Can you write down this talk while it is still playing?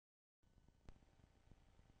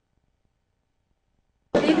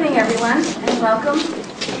Good evening, everyone, and welcome.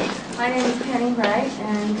 My name is Penny Wright,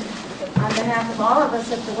 and on behalf of all of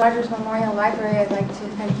us at the Rogers Memorial Library, I'd like to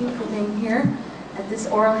thank you for being here at this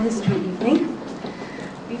oral history evening.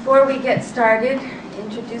 Before we get started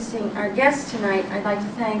introducing our guests tonight, I'd like to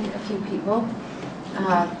thank a few people.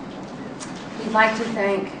 We'd like to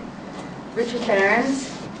thank Richard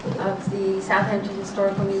Behrens of the Southampton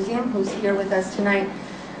Historical Museum, who's here with us tonight,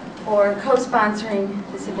 for co-sponsoring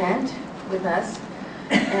this event with us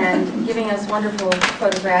and giving us wonderful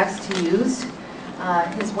photographs to use.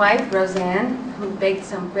 His wife, Roseanne, who baked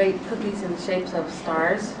some great cookies in the shapes of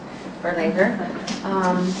stars for later.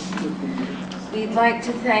 We'd like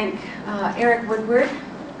to thank Eric Woodward,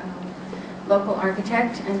 local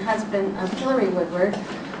architect and husband of Hillary Woodward,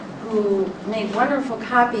 who made wonderful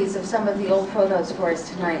copies of some of the old photos for us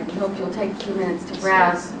tonight. We hope you'll take a few minutes to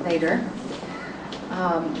browse later.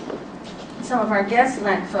 Some of our guests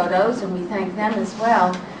lent photos, and we thank them as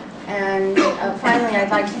well. And finally, I'd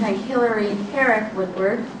like to thank Hillary Herrick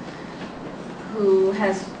Woodward, who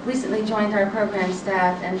has recently joined our program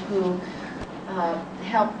staff and who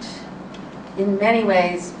helped in many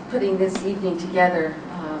ways putting this evening together.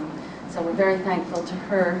 So we're very thankful to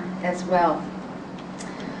her as well.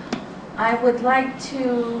 I would like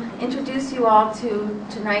to introduce you all to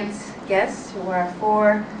tonight's guests, who are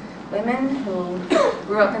four women who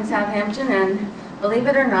grew up in Southampton and, believe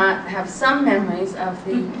it or not, have some memories of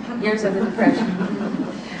the years of the Depression.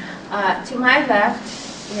 To my left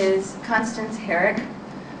is Constance Herrick,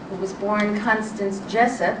 who was born Constance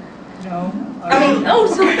Jessup. Sorry. Oh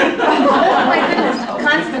my goodness,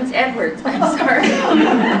 Constance Edwards. I'm sorry.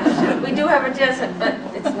 We do have a Jessup, but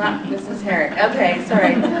it's not Mrs. Herrick. Okay,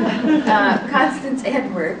 sorry. Constance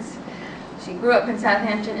Edwards. She grew up in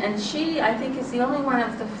Southampton, and she, I think, is the only one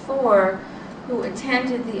of the four who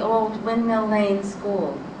attended the old Windmill Lane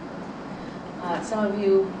School. Some of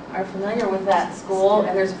you are familiar with that school,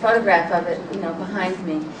 and there's a photograph of it, behind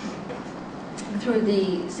me. Through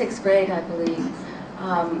the 6th grade, I believe.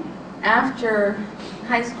 After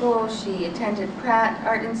high school, she attended Pratt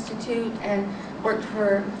Art Institute and worked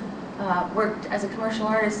as a commercial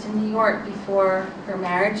artist in New York before her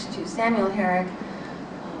marriage to Samuel Herrick.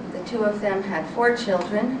 The two of them had 4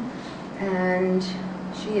 children, and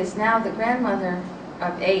she is now the grandmother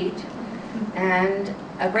of 8 and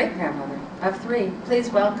a great-grandmother of 3.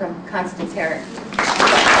 Please welcome Constance Herrick.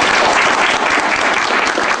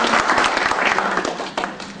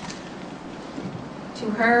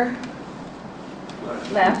 To her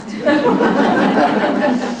left,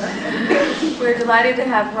 we're delighted to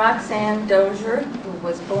have Roxanne Dozier, who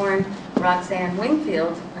was born Roxanne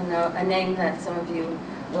Wingfield, a name that some of you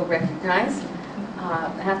will recognize.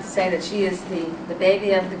 I have to say that she is the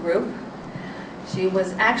baby of the group. She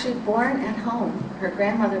was actually born at home. Her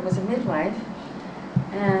grandmother was a midwife,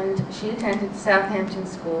 and she attended Southampton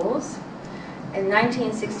schools. In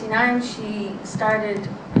 1969, she started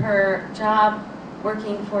her job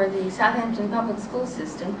working for the Southampton public school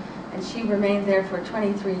system, and she remained there for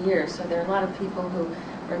 23 years. So there are a lot of people who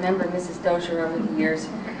remember Mrs. Dozier over the years.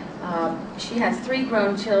 She has 3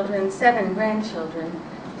 grown children, 7 grandchildren.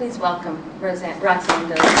 Please welcome Roxanne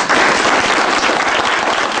Dozier.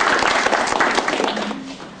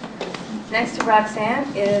 Next to Roxanne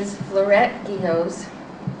is Florette Guillaume,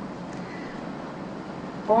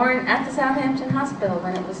 born at the Southampton Hospital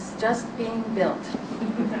when it was just being built.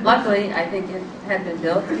 Luckily, I think it had been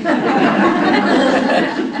built.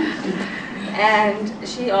 And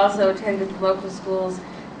she also attended the local schools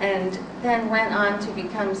and then went on to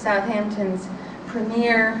become Southampton's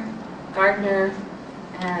premier gardener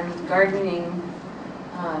and gardening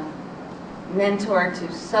mentor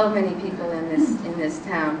to so many people in this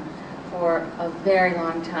town for a very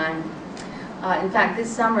long time. In fact, this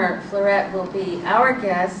summer, Florette will be our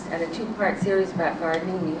guest at a 2-part series about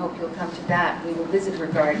gardening. We hope you'll come to that. We will visit her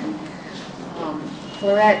garden.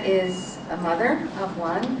 Florette is a mother of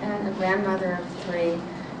 1 and a grandmother of 3,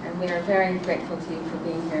 and we are very grateful to you for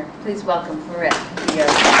being here. Please welcome Florette.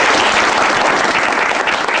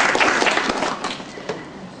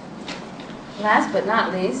 Last but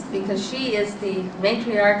not least, because she is the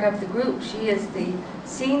matriarch of the group, she is the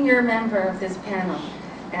senior member of this panel.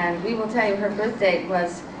 And we will tell you her birth date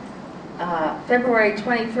was February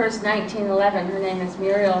 21st, 1911. Her name is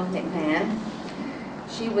Muriel McMahon.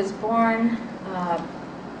 She was born,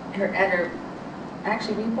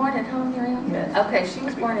 actually, were you born at home, Muriel? Yes. Okay, she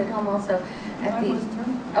was born at home also at the...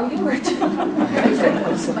 Oh, you were too.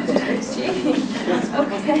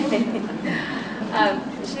 Okay.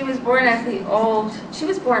 She was born at the old... She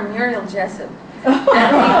was born Muriel Jessup. She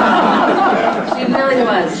really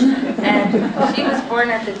was. And she was born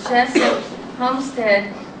at the Jessup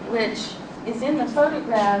homestead, which is in the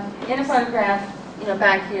photograph,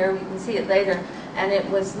 back here. We can see it later. And it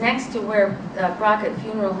was next to where Brockett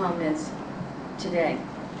Funeral Home is today.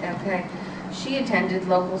 Okay. She attended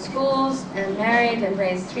local schools and married and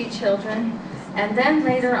raised 3 children. And then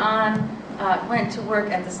later on went to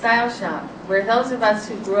work at the Style Shop, where those of us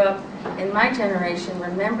who grew up in my generation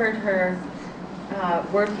remembered her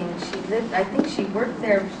working. She lived, I think she worked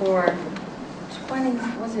there for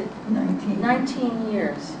 19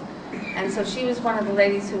 years. And so she was one of the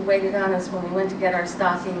ladies who waited on us when we went to get our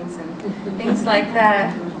stockings and things like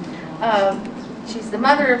that. She's the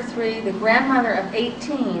mother of 3, the grandmother of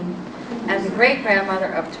 18, and the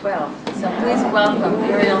great-grandmother of 12. So please welcome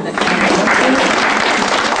Muriel McMahon.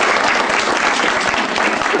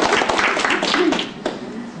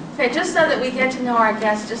 Okay, just so that we get to know our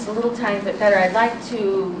guests just a little tiny bit better, I'd like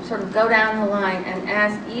to sort of go down the line and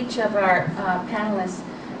ask each of our panelists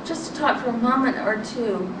just to talk for a moment or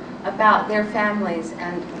two about their families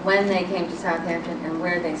and when they came to Southampton and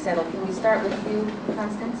where they settled. Can we start with you,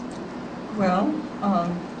 Constance? Well,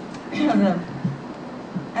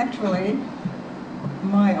 actually,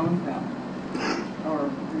 my own family,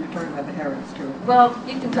 or you're talking about the Herricks too. Well,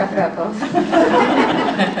 you can talk about both.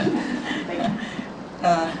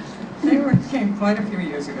 They came quite a few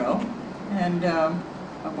years ago, and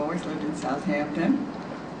I've always lived in Southampton,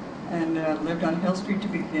 and lived on Hill Street to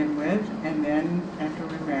begin with, and then after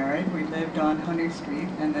we married, we lived on Honey Street,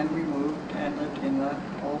 and then we moved and lived in the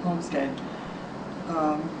old homestead,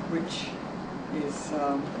 which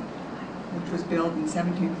was built in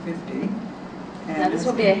 1750. And now this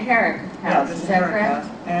will be a Herrick house. Yeah, this is a Herrick correct?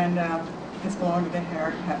 house, and it's belonged to the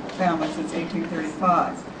Herrick family since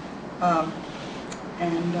 1835.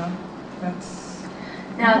 That's...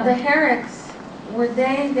 Now the Herricks, were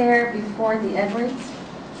they there before the Edwards?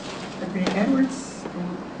 The Edwards,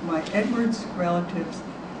 my Edwards relatives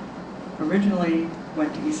originally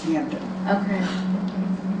went to East Hampton. Okay.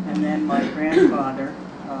 And then my grandfather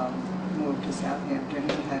moved to Southampton.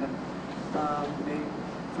 He had a big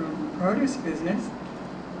fruit and produce business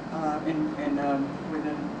with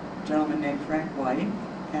a gentleman named Frank White.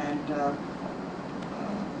 And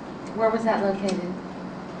where was that located?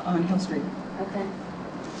 on Hill Street. Okay.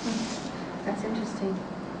 That's interesting.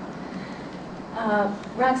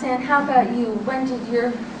 Roxanne, how about you? When did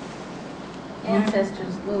your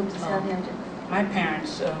ancestors move to Southampton? My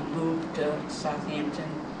parents moved to Southampton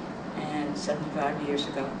 75 years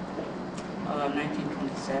ago,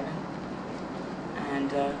 1927.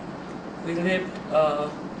 And we lived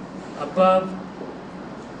above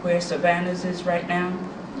where Savannah's is right now,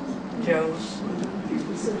 Joe's.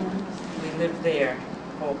 We lived there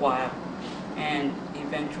for a while, and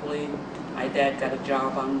eventually my dad got a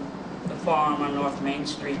job on the farm on North Main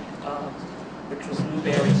Street, which was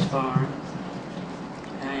Newberry's farm.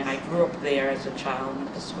 And I grew up there as a child,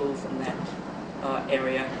 went to school from that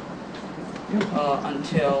area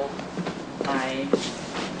until I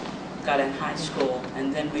got in high school,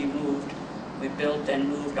 and then we moved. We built and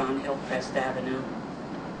moved on Hillcrest Avenue,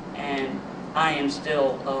 and I am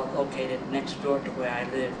still located next door to where I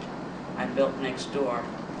lived. I built next door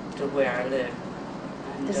to where I lived.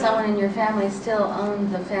 And, Does someone in your family still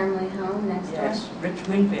own the family home next door? Yes, Rich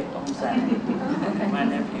Wingfield owns that. Okay. My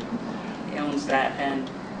nephew, he owns that,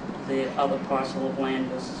 and the other parcel of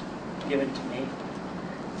land was given to me.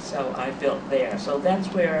 So I built there. So that's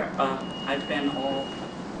where I've been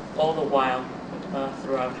all the while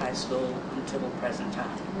throughout high school until the present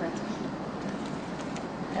time. Right.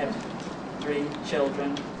 I have 3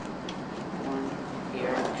 children, born here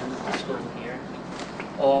and went to school here.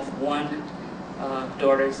 All 1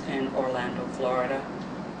 daughter's in Orlando, Florida,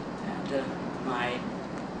 and my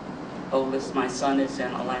son is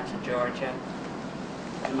in Atlanta, Georgia,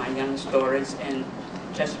 and my youngest daughter is in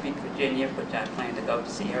Chesapeake, Virginia, which I plan to go to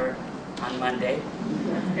see her on Monday.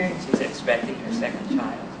 Great. She's expecting her 2nd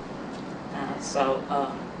child. That's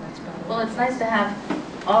about it. Well, it's nice to have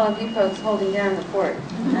all of you folks holding down the fort.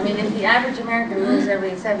 I mean, if the average American moves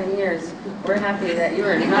every 7 years, we're happy that you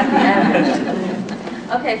are not the average.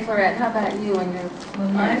 Okay, Florette, how about you and your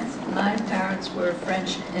parents? My parents were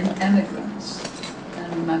French immigrants,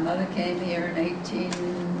 and my mother came here in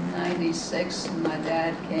 1896, and my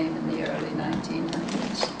dad came in the early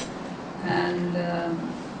 1900s. And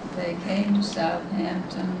they came to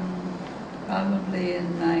Southampton probably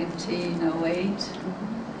in 1908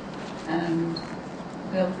 and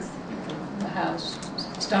built the house,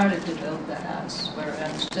 started to build the house where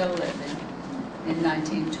I'm still living in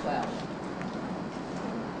 1912.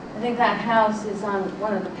 I think that house is on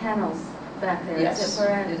one of the panels back there. Yes, Is it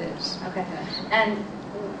correct? it is. Okay. Yes. And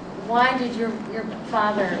why did your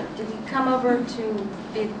father, did he come over to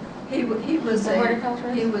be He was a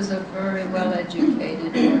horticulturist? He was a very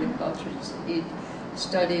well-educated horticulturist. He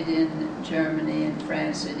studied in Germany and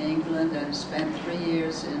France and England and spent 3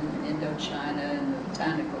 years in Indochina in the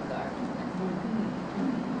botanical garden.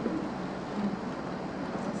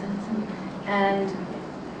 And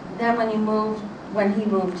then when he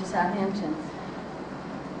moved to Southampton,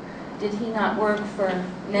 did he not work for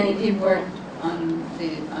many He people? worked on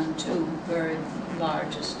 2 very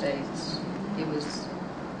large estates. He was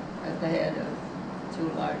at the head of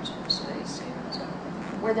 2 large estates here. So.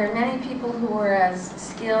 Were there many people who were as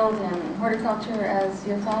skilled in horticulture as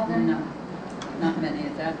your father? No, not many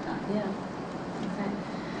at that time. Yeah. Okay.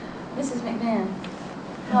 Mrs. McMahon,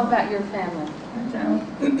 how about your family?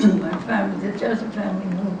 My family, the Jessup family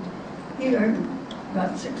moved here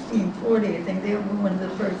about 1640, I think. They were one of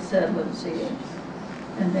the first settlers here.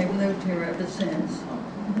 And they've lived here ever since.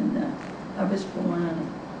 And I was born on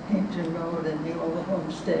Hampton Road in the old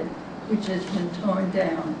homestead, which has been torn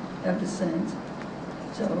down ever since.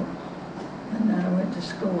 So, and then I went to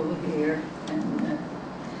school here. And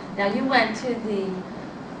Now, you went to the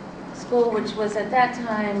school which was at that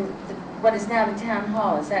time what is now the town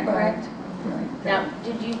hall, is that correct? right, Now,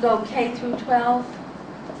 did you go K through 12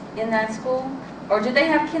 in that school? Or did they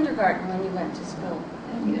have kindergarten when you went to school?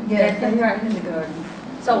 yes, they had kindergarten.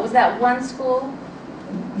 So was that one school?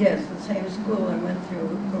 Yes, the same school I went through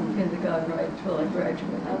from kindergarten right till I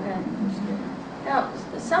graduated. Okay. Now,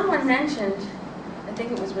 someone mentioned, I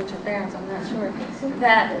think it was Richard Barron's, I'm not sure,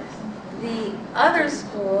 that the other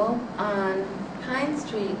school on Pine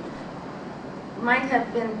Street might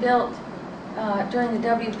have been built during the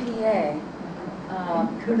WPA.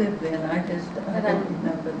 Could have been, I don't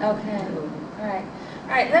remember. Okay.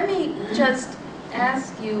 All right, let me just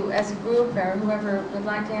ask you as a group or whoever would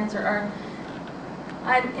like to answer,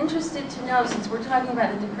 I'm interested to know, since we're talking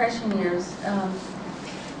about the Depression years,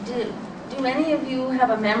 do any of you have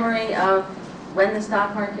a memory of when the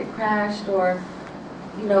stock market crashed, or,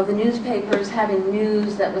 you know, the newspapers having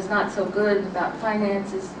news that was not so good about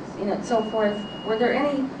finances, you know, so forth? Were there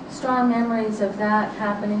any strong memories of that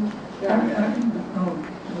happening? Well,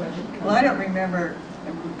 I don't remember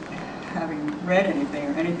having read anything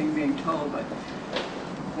or anything being told, but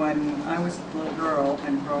when I was a little girl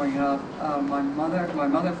and growing up, my mother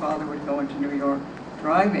and father would go into New York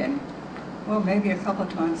drive-in, well, maybe a couple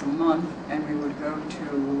of times a month, and we would go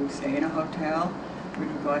to, stay in a hotel, we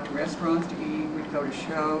would go out to restaurants to eat, we'd go to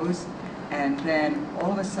shows, and then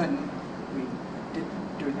all of a sudden, we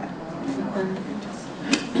didn't do that anymore.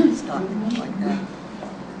 We just stopped like that.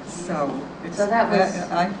 So, it's, So that was...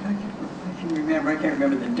 I can't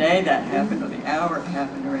remember the day that happened or the hour it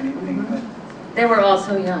happened or anything, but... They were all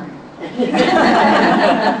so young.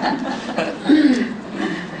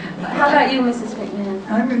 How about you, Mrs. McMahon?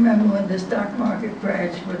 I remember when the stock market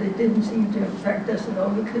crashed, but it didn't seem to affect us at all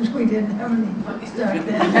because we didn't have any stock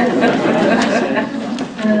then.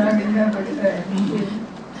 And I remember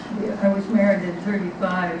I was married at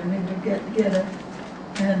 35, and we would get together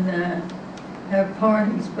and have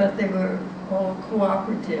parties, but they were all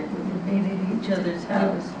cooperative. We would meet at each other's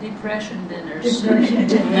house. Depression dinners. Depression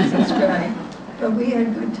dinners, that's right. But we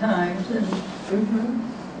had good times. And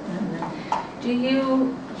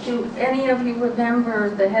Do any of you remember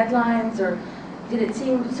the headlines, or did it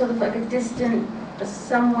seem sort of like a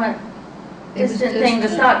somewhat distant thing, the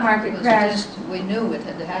stock market crash? We knew it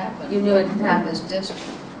had happened. You knew it had happened. It was distant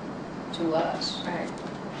to us. Right.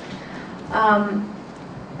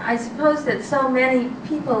 I suppose that so many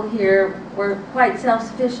people here were quite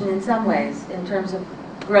self-sufficient in some ways, in terms of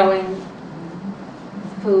growing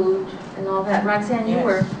food and all that. Roxanne, you Yes.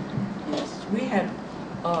 were... Yes, we had,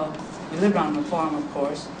 we lived on the farm, of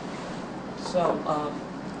course, so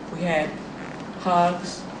we had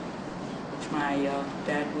hogs, which my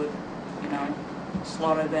dad would, you know,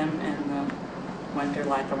 slaughter them in the winter,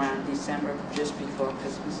 like around December, just before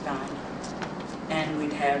Christmas time. And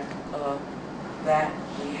we'd have that.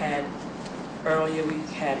 We had, earlier we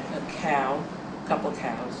had a cow, a couple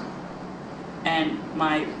cows. And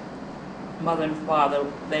my mother and father,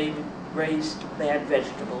 they had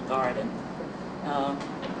vegetable garden.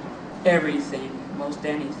 Everything, most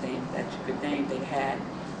anything that you could name, they had.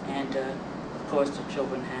 And of course the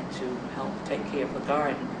children had to help take care of the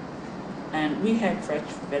garden. And we had fresh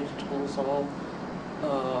vegetables all,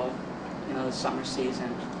 you know, the summer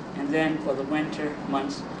season. And then for the winter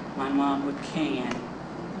months, my mom would can.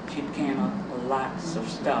 She'd can lots of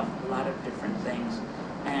stuff, a lot of different things.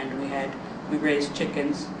 And we raised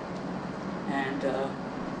chickens, and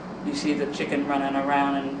you see the chicken running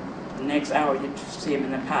around, and the next hour you'd see him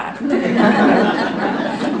in the pot.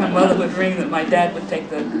 mother would my dad would take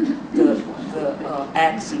the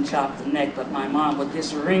axe and chop the neck, but my mom would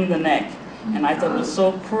just wring the neck. And I thought it was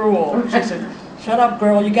so cruel. She said, "Shut up,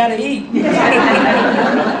 girl, you gotta eat."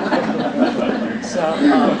 So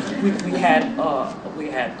we had a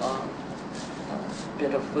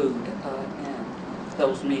bit of food, and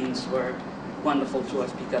those meals were wonderful to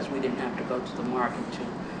us because we didn't have to go to the market to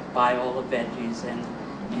buy all the veggies, and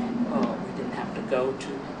we didn't have to go to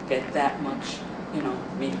get that much,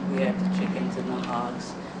 meat. We had the chickens and the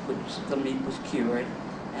hogs, which the meat was cured,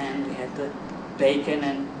 and we had the bacon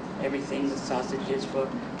and everything, the sausages for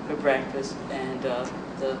breakfast, and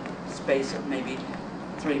the space of maybe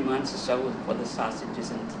 3 months or so for the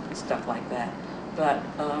sausages and stuff like that. But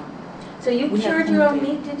So you we had cured your own food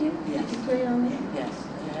meat, did you? Yes. Did you cure your own meat? yes,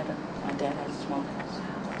 my dad had a smokehouse.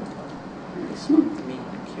 He smoked the meat,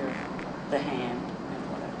 cured the ham and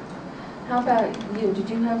whatever. How about you? Did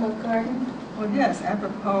you have a garden? Well, yes,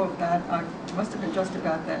 apropos of that, I must have been just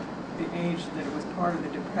about the age that it was part of the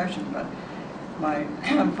Depression, but my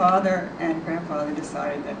father and grandfather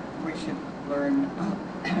decided that we should learn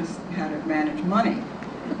how to manage money.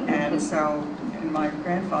 And so in my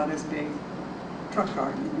grandfather's big truck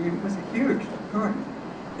garden, it was a huge garden,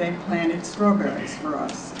 they planted strawberries for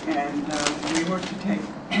us. And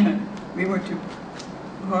we were to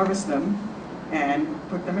harvest them and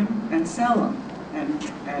put them in and sell them. And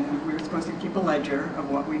we were supposed to keep a ledger of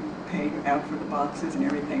what we paid out for the boxes and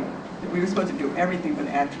everything. We were supposed to do everything but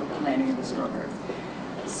the actual planting of the strawberries.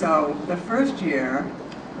 So the first year,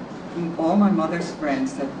 all my mother's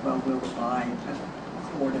friends said, "Well, we'll buy a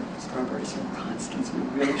quart of strawberries from Constance. We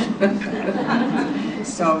really should do that."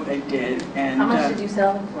 So they did. And How much did you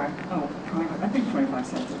sell them for? Oh, I think 25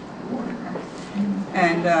 cents a quart.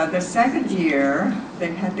 And the second year,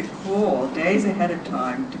 they had to call days ahead of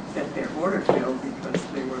time to get their order filled because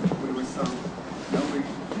we were so, we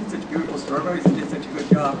did such beautiful strawberries and did such a good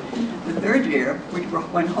job. The third year, we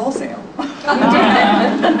went wholesale.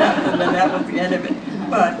 And then that was the end of it.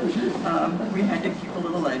 But we had to keep a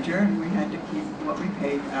little ledger, and we had to keep what we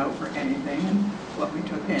paid out for anything and what we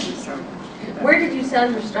took in. So. Where did you sell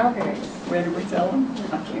your strawberries? Where did we sell them?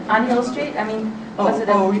 On Hill Street? I mean, was it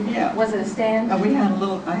yeah. Was it a stand? We had a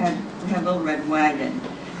little. We had a little red wagon,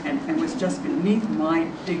 and it was just beneath my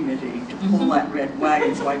dignity to pull that red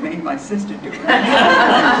wagon, so I made my sister do it.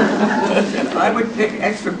 I would pick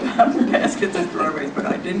extra baskets of strawberries, but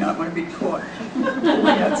I did not want to be caught.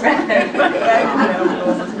 That's right. With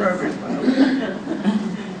all the strawberries.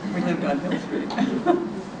 We lived on Hill Street.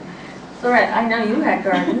 Lorette, I know you had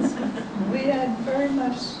gardens. We had very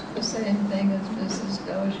much the same thing as Mrs.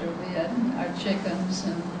 Dozier. We had our chickens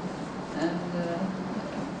and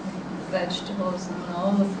vegetables and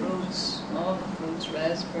all the fruits,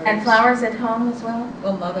 raspberries. And flowers at home as well?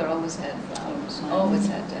 Well, Mother always had flowers, always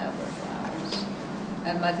had to have her flowers.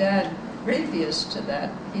 And my dad, previous to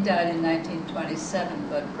that, he died in 1927,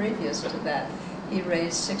 but previous to that, he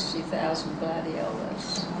raised 60,000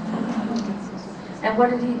 gladiolas. And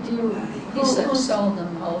what did he do? He sold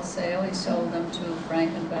them wholesale. He sold them to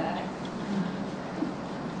Frankenbach.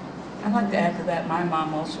 I'd like to add to that, my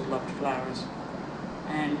mom also loved flowers.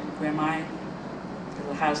 And where my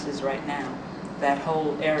little house is right now, that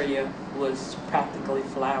whole area was practically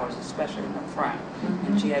flowers, especially in the front.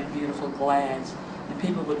 And she had beautiful glads. And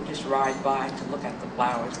people would just ride by to look at the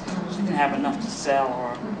flowers. She didn't have enough to sell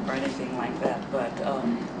or anything like that, but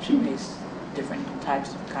she raised different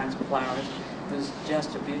kinds of flowers. It was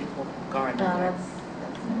just a beautiful garden.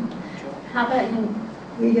 How about you?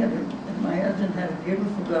 My husband had a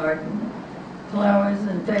beautiful garden, flowers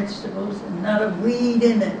and vegetables, and not a weed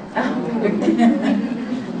in it.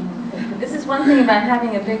 This is one thing about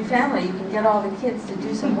having a big family. You can get all the kids to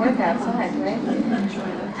do some work outside, right?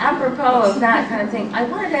 Apropos of that kind of thing, I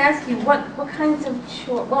wanted to ask you what kinds of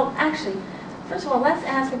chores, well, actually, first of all, let's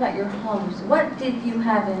ask about your homes. What did you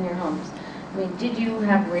have in your homes? I mean, did you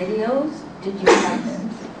have radios?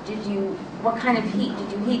 What kind of heat?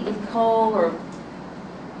 Did you heat with coal or?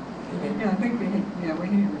 Yeah, I think we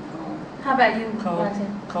heated with coal. How about you, Coal,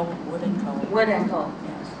 Martin? wood and coal. Wood and coal.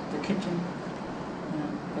 Yes, the kitchen,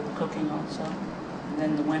 for the cooking also. And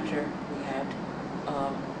then the winter, we had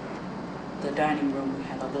the dining room, we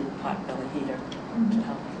had a little pot-belly heater to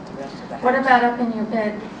help the rest of the house. What about up in your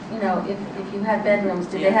bed, if you had bedrooms,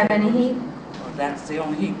 did they have any heat? Well, that's the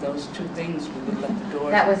only heat, those two things, we would let the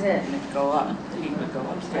doors. That was it. And it'd go up, the heat would go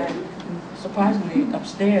upstairs. Surprisingly,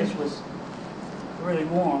 upstairs was really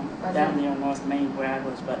warm down there on North Main where I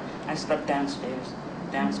was, but I slept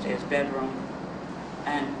downstairs bedroom,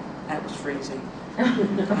 and that was freezing.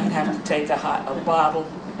 I'd have to take a bottle,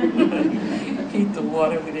 heat the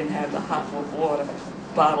water. We didn't have the hot water.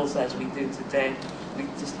 bottles as we do today. We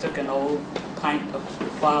just took an old pint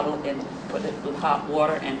of bottle and put it with hot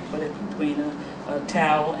water and put it between a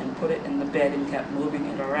towel and put it in the bed and kept moving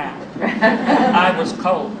it around. I was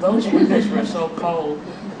cold. Those winters were so cold.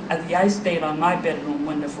 The ice stayed on my bedroom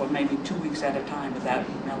window for maybe 2 weeks at a time without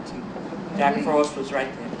melting. Jack Frost was right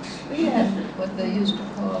there. We had what they used to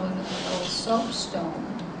call an old soapstone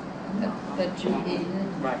that you heated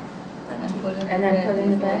Right. and put in And then put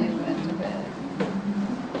in the before bed? you went to bed.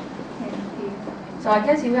 So I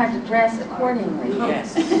guess you had to dress accordingly.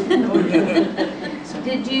 Yes.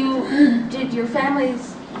 Did your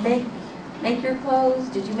families make your clothes?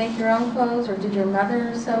 Did you make your own clothes, or did your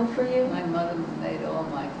mother sew for you? My mother made all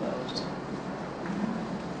my clothes.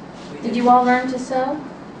 Did you all learn to sew?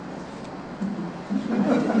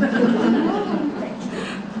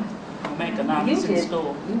 Make economics You in did.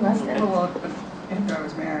 school. You must have. Well, after I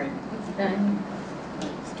was married, Okay. I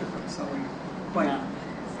took up sewing quite. Yeah.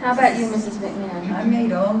 How about you, Mrs. McMahon? I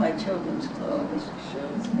made all my children's clothes.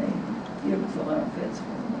 Made beautiful outfits for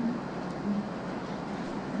them.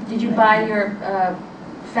 Did you buy your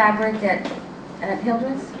fabric at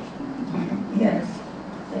Hildreth's? Yes,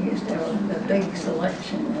 they used to have a big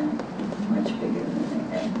selection and much bigger than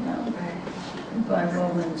they have now. And buy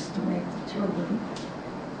woolens to make the children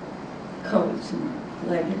coats and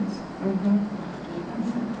leggings. Mm-hmm.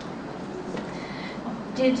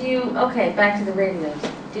 Did you, okay, back to the radios.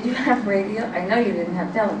 Did you have radio? I know you didn't have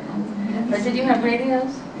televisions, but did you have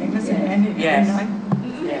radios? Amos and Andy every Yes. night.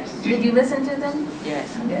 Yes. Did you listen to them?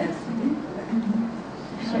 Yes. Yes.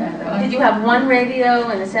 Shadow. Did you have one radio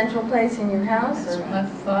in a central place in your house? Or? My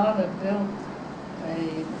father built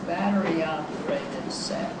a battery-operated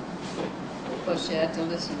set. Of course, you had to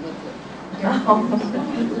listen with the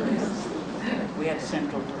We had a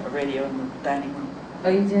central radio in the dining room. Oh,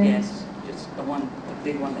 you did? Yes, just the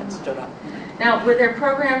big one that stood up. Now, were there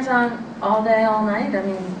programs on all day, all night? I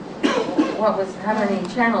mean, how many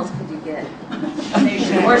channels could you get?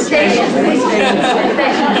 Or stations?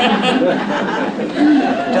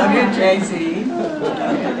 WJZ,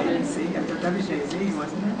 after WJZ,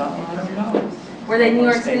 wasn't it? I don't know. Were they New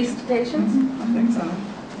York City stations? I think so.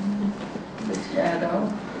 The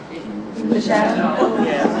Shadow. The Shadow?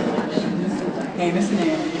 Yes. Amos and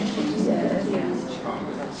Andy. Yes.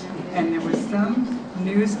 And there was some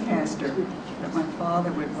newscaster that my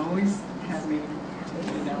father would always have me,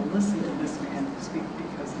 listen to this man speak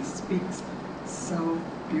because he speaks so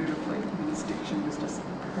beautifully. And his diction was just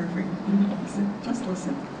perfect. He said, just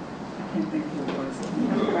listen. I can't think who it was.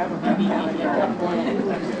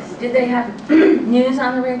 Did they have news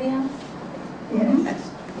on the radio?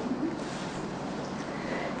 Yes.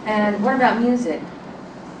 And what about music?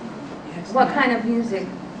 Yes. What kind of music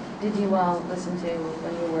did you all listen to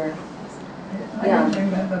when you were I don't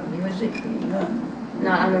remember music being on.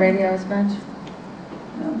 not on the radio as much?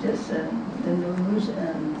 No, just the news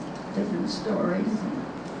and different stories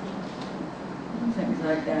and things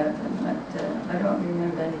like that. But I don't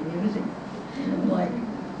remember any music, like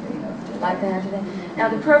Like that today? Now,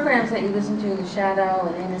 the programs that you listen to, The Shadow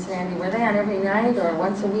and Amos and Andy, were they on every night or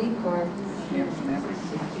once a week or? He was never.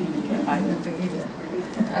 I don't either.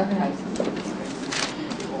 Okay.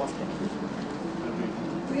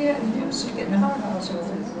 We had music in our household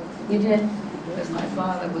You did? because my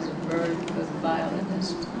father was a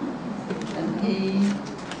violinist, and he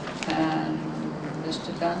and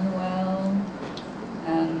Mr. Dunwell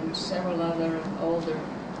and several other older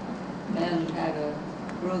men had a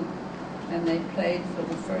group, and they played for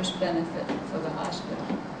the first benefit for the hospital.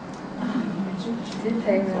 Did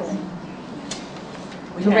they really?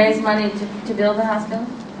 We To had- raise money to build the hospital?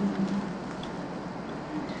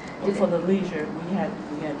 Well, for the leisure, we had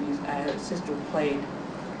music. I had a sister who played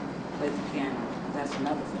the piano. That's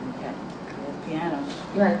another thing. We had piano.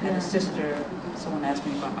 You had a And piano. a sister, someone asked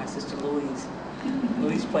me about my sister Louise.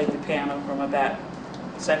 Louise played the piano from about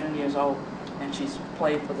 7 years old, and she's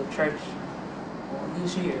played for the church all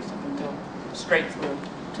these years up until straight through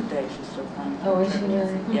today. She's still playing. for Oh, the is she church.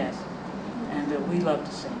 really? Yes. And we love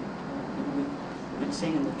to sing. We'd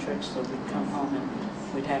sing in the church, so we'd come home and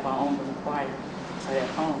we'd have our own little choir at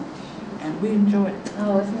home. And we enjoyed it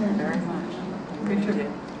Oh, isn't it? very much. We took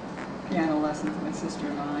did. piano lessons, my sister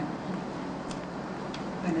and I.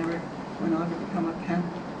 I never went on to become a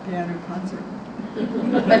piano concert.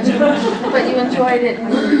 But you enjoyed it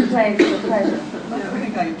when you played for pleasure. I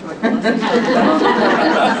think I enjoyed the lessons.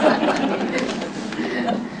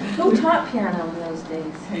 Who taught piano in those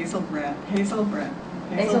days? Hazel Brown. Hazel Brown.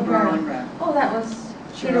 Brown. Oh, that was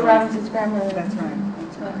Peter Shirley. Robinson's grandmother. That's right.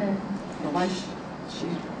 That's right. Okay. Well, she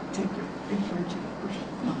take your big French and push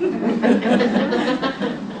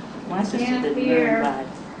it. My sister Can't didn't hear. learn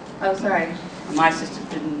Oh, sorry. by. My sister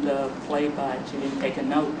didn't play by. She didn't take a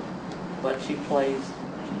note, but she plays.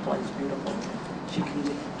 She plays beautiful. She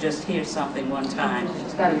can just hear something one time.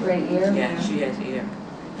 She's got a great ear. Yeah, she has ear,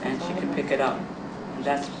 and she can pick it up. And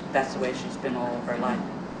that's the way she's been all of her life.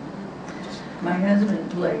 My husband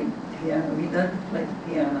played piano. He doesn't play the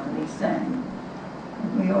piano, and he sang.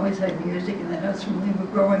 And we always had music in the house when we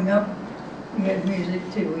were growing up. We had music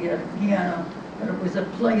too. We had a piano, but it was a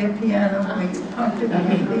player piano where you pumped it with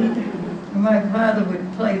your feet. And my father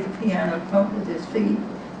would play the piano, pump with his feet.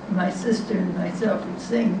 And my sister and myself would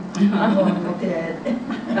sing along with Dad.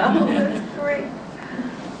 Oh, that's great.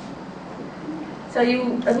 So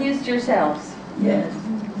you amused yourselves. Yes.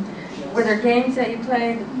 Were there games that you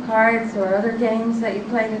played, cards or other games that you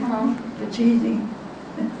played at home? The cheesy.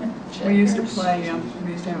 We used to play,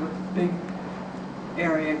 we used to have a big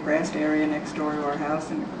area, grassed area next door to our house,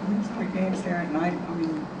 and we used to play games there at night. I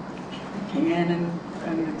mean, cannon,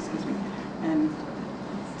 excuse me, and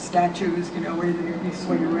statues, you know, where you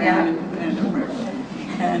swing around and whatever.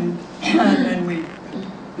 And then we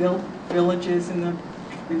built villages in the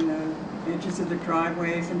edges of the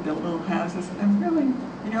driveways and built little houses. And really,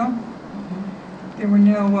 you know, there were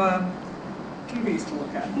no TVs to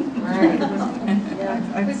look at. Right.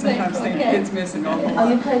 I sometimes think kids miss an awful Oh, lot.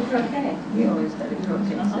 you played croquet. We always had a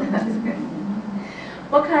croquet set.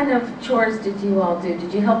 What kind of chores did you all do?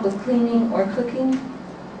 Did you help with cleaning or cooking?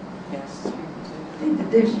 Yes, Did the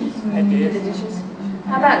dishes. I Do did. the dishes?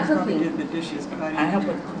 How about Probably cooking? did the dishes, but I helped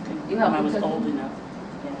with cooking You when helped I with was cooking? old enough.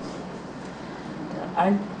 Yes.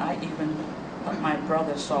 And, I even my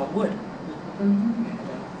brother saw wood. Mhm. And,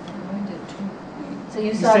 I did too. So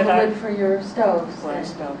you He saw said the I- wood for your stoves? for then?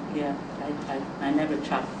 stuff, yeah. I never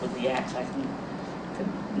chopped with the axe. I could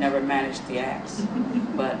never manage the axe.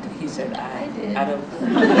 But he said I did.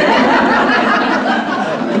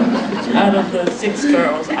 out of the 6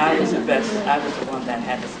 girls, I was the best. I was the one that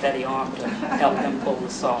had the steady arm to help them pull the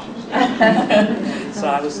saw. So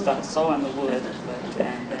I was stuck sawing the wood,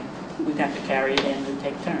 and we'd have to carry it in and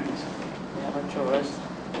take turns. We have our chores.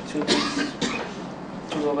 2 weeks,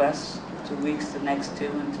 2 of us. 2 weeks the next 2,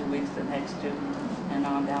 and 2 weeks the next 2, and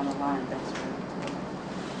on down the line.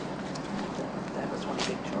 That was one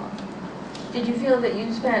big chore. Did you feel that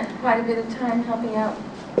you spent quite a bit of time helping out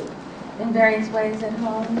in various ways at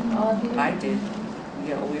home, all of you? I did.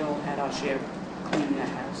 We all had our share of cleaning the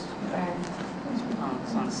house.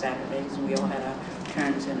 Right. On Saturdays, we all had our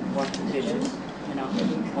turns in washing dishes. You know,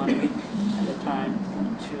 1 week at a time.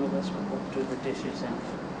 2 of us would go do the dishes, and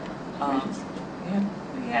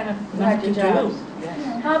we had enough to your jobs. do.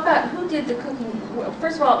 Yes. How about, who did the cooking? Well,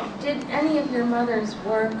 first of all, did any of your mothers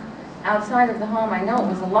work outside of the home? I know it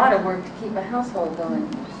was a lot of work to keep a household going.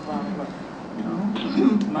 No,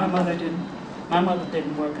 my mother didn't. My mother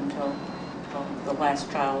didn't work until the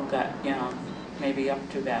last child got, you know, maybe up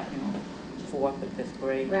to about, 4th or 5th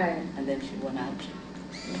grade. Right. And then she went out to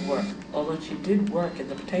work. Although she did work in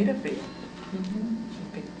the potato field. Mhm. She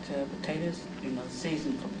picked potatoes,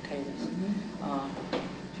 season for potatoes.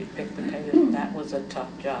 She picked potatoes. That was a tough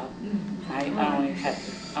job. I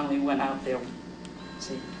only went out there,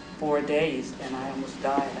 4 days, and I almost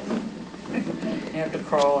died. You have to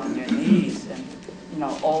crawl on your knees, and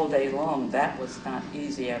all day long. That was not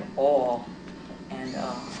easy at all. And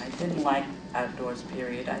I didn't like outdoors.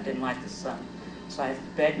 Period. I didn't like the sun. So I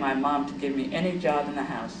begged my mom to give me any job in the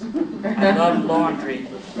house. I love laundry.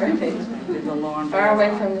 Right. I did the laundry. Far away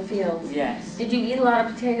from the fields. Yes. Did you eat a lot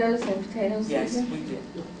of potatoes and potatoes? Yes, season? we did.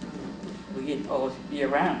 We eat all year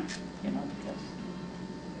round, because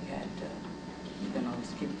we had, you can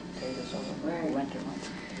always keep potatoes over Right. the winter months.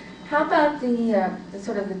 How about the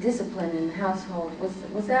sort of the discipline in the household?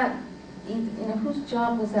 Was that, whose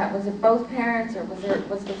job was that? Was it both parents, or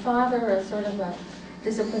was the father a sort of a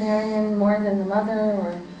disciplinarian more than the mother,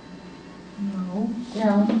 or? No.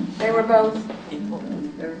 No, they were both Equal.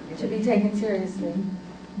 to be taken seriously.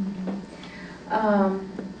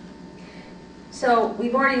 So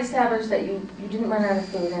we've already established that you didn't run out of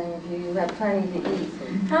food, any of you. You had plenty to eat.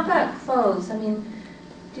 How about clothes? I mean,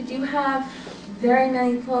 did you have very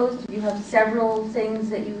many clothes? Did you have several things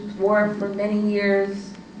that you wore for many years?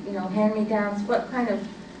 Hand-me-downs? What kind of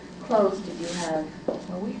clothes did you have?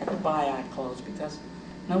 Well, we had to buy our clothes because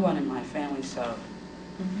no one in my family sewed.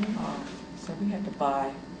 So we had to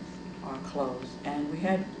buy our clothes. And we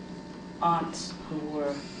had aunts who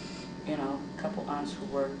were, a couple aunts who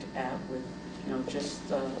worked out with, just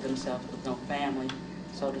themselves with no family,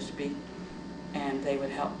 so to speak. And they would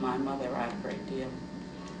help my mother out a great deal.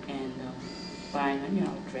 And buying,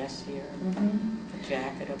 a dress here, a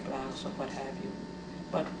jacket or blouse or what have you.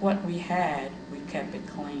 But what we had, we kept it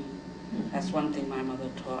clean. That's one thing my mother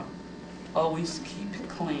taught. Always keep it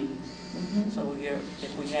clean. So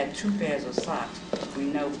if we had 2 pairs of socks, we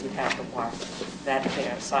know we'd have to wash that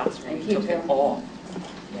pair of socks when And we took keep it them. off.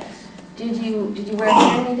 Yes. Did you wear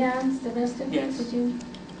hand-me-downs, the rest of you? Yes. Did you?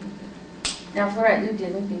 Now, Florette, you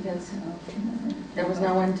didn't because there was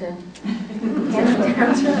no one to hand it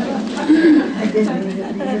down to. I didn't need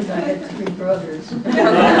it because I had 3 brothers.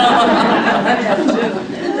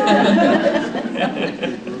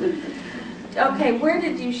 Okay, where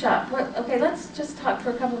did you shop? Okay, let's just talk for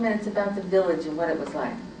a couple of minutes about the village and what it was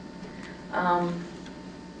like.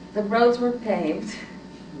 The roads were paved,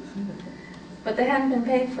 but they hadn't been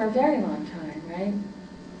paved for a very long time, right?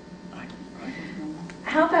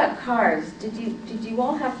 How about cars? Did you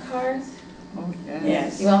all have cars? Oh, yes.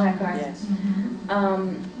 Yes. You all had cars? Yes.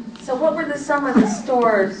 So what were some of the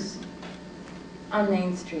stores on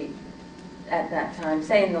Main Street at that time,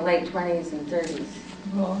 say in the late 20s and 30s?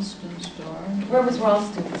 Ralston store. Where was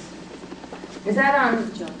Ralston's? Was that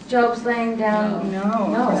on Job's Lane down? No,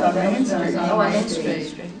 No, it was on that Main was on Street. Oh, on Main Street.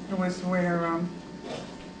 Street. It was where,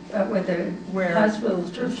 Where the Where? hospital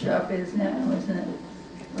thrift shop is now, isn't it?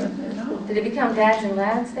 Wasn't it? Did it become Dads and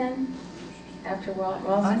Lads then? After I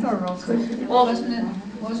Ralston's? thought Ralston. Well-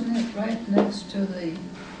 Wasn't it right next to the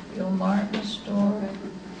Bill Martin store?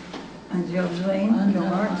 On Joe's Lane? On, No,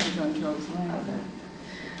 Martin's was on Joe's Lane.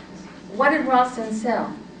 What did Ralston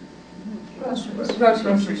sell? Groceries. Grocery.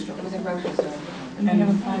 Grocery store. It was a grocery store. And you have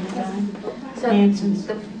a 5 and dime? So Hanson's.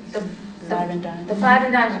 the 5 and dime? The 5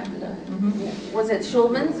 and dime, Mhm. was it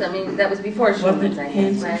Schulman's? I mean, that was before Schulman's, I guess,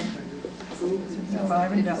 Hanson's? right? The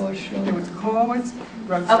 5 and Before dime. Schulman. There was Corwitz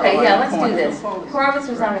drugstore. Okay, on yeah, the let's do corner. this. Corvus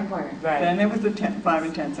was on the corner. Right. Then there was the 5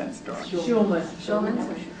 and 10 cent store. Schulman's?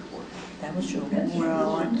 That was true.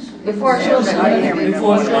 Well, Before I Schulman's. can't remember.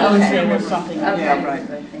 Before Schulman's, Okay. there was something. Okay. yeah, right.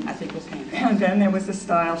 I think it was Hanson's. And then there was the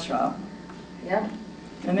Style Shop. Yep.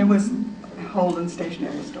 And there was Holden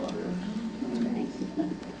Stationery Store.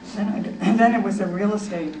 And then it was a real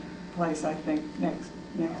estate place, I think, next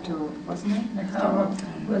to, wasn't it? Howard,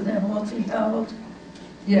 was that Halsey Howard?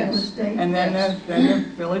 Yes. Estate? And then the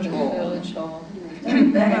Village Hall. Village Hall.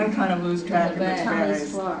 And Then I back. kind of lose track of the bank.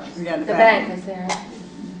 various. Yeah, The bank was there.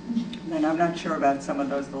 And I'm not sure about some of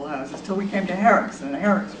those little houses, till we came to Herrick's, and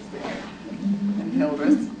Herrick's was there. And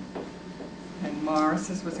Hildreth's. And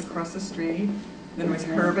Morris's was across the street. Then there was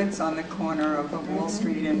Herbert's on the corner of Wall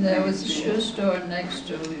Street and There Main was a Street. shoe store next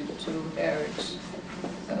to Eric's.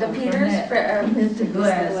 The Peters, Mr.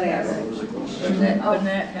 Glass.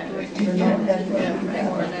 Burnett had it. Yeah,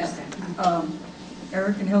 Burnett.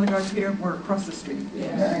 Eric and Hildegard Peter were across the street.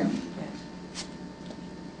 Yes.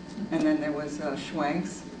 And then there was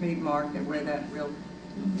Schwank's Meat Market where that real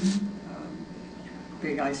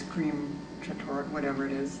big ice cream trattoria, whatever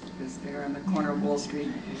it is there on the corner of Wall Street.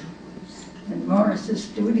 And Morris's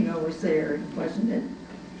studio was there, wasn't it?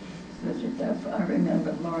 Was it that, I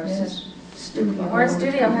remember Morris's studio. Our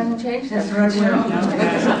studio hasn't changed That's that right,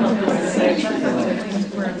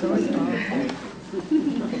 where it's always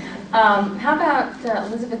How about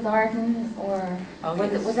Elizabeth Arden or, Oh,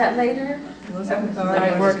 was yes. was that later? Elizabeth I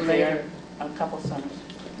Arden worked was there a couple summers.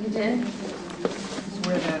 You did?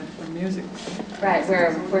 where the music. Right,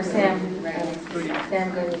 where Sam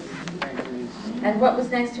Goody. And what was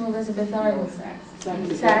next to Elizabeth Arden? Saks?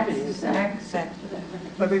 Saks.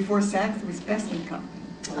 But before Saks, it was Best and Company.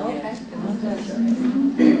 Oh, okay.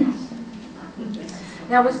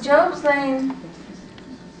 Now, was Job's Lane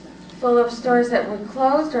full of stores that were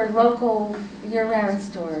closed or local year-round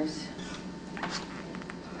stores?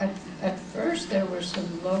 At first, there were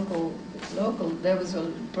some local, there was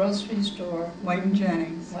a grocery store, White and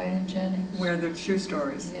Jennings, White and Jennings. where the shoe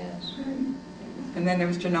store is. Yes, And then there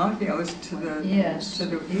was Giannocchio's Yes. to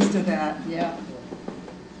the east of that. yeah.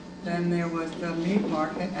 Then there was the meat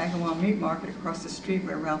market, Agawam Meat Market across the street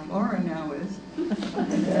where Ralph Lauren now is. And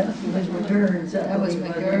that was McGurn's, I That was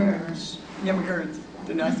believe, wasn't it? McGurn's. Yeah, McGurn's.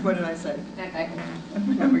 What did I say?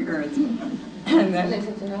 Agawam. McGurn's. And What then is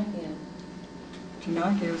it, Pinocchio?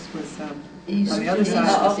 Giannocchio's was, East, On the other east- side.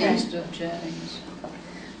 Oh, okay. east of Jennings.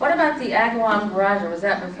 What about the Agawam Garage, or was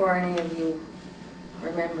that before any of you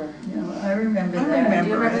remember? No, I remember I that. Do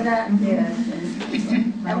you remember it. that? Yes,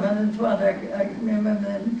 and my mother and father, I remember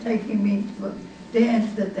them taking me to a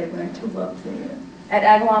dance that they went to up there. At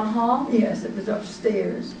Agawam Hall? Yes, it was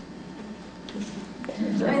upstairs. I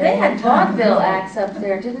mean, they had vaudeville acts up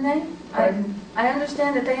there, didn't they? Pardon? I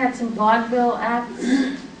understand that they had some vaudeville acts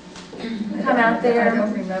come out there. I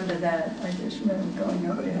don't remember that, I just remember going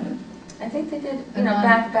up there. I think they did, you And know, on-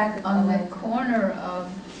 back On the away. corner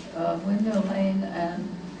of Window Lane and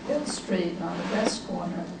Hill Street, on the west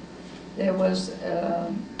corner, There was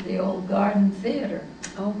the old Garden Theater.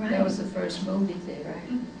 Oh, right. That was the first movie theater.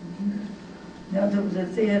 No, there was a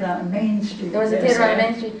theater on Main Street. There was a Yes, theater on sir.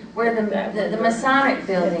 Main Street where the Masonic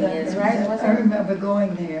building is, right? I Wasn't it? remember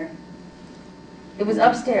going there. It was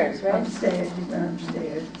upstairs, right? Upstairs, we went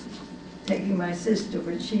upstairs, taking my sister,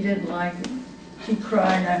 but she didn't like it. She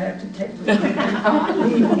cried, I'd have to take her.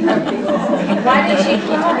 Why did she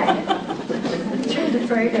cry? She was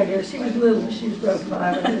afraid, I guess. She was little, she was about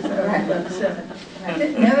 5, I guess I was about 7.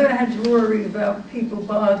 Right. Never had to worry about people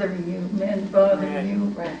bothering you, men bothering you.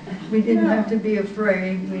 Right. We didn't have to be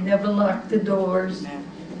afraid, we never locked the doors, Yeah.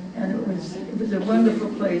 and it was a wonderful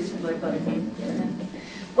place to live, I think.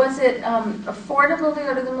 Was it affordable to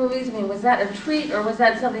go to the movies? I mean, was that a treat, or was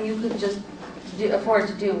that something you could just afford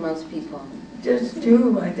to do, most people? Just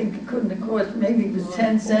do, I think it couldn't have cost, maybe it was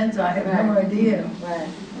 10 cents, I have no Right. idea. Right,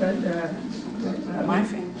 But, My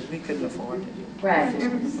family, we couldn't afford it. right,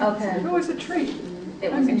 It was okay. a treat.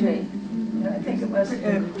 It was a treat. I think it must have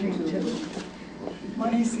been a treat too.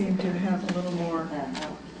 Money seemed to have a little more,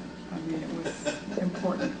 it was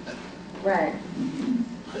important. Right.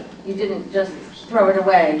 You didn't just throw it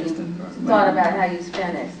away, you Just didn't throw it away. thought about how you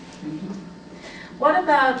spent it. What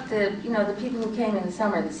about the people who came in the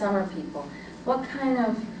summer people? What kind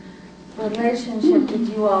of relationship did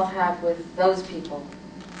you all have with those people?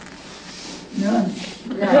 None.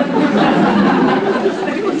 No.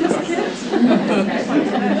 They were just kids.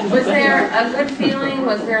 Was there a good feeling?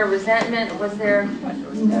 Was there a resentment? Was there,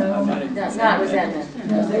 No, no, not resentment.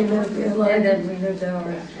 no, they lived their life and we lived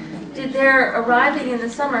ours. Did their arriving in the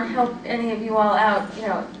summer help any of you all out,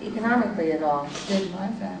 economically at all? Did my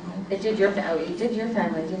family. It did your family, you did your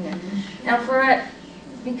family, didn't it? Now,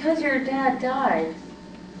 because your dad died,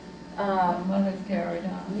 My mother carried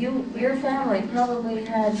on. your family probably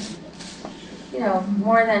had,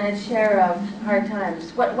 more than its share of hard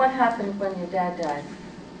times. What happened when your dad died?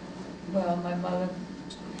 Well, my mother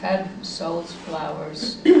had sold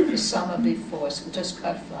flowers the summer before, just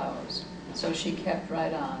cut flowers. So she kept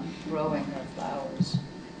right on growing her flowers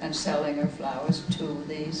and selling her flowers to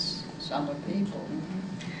these summer people.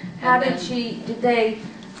 How And did then she, did they,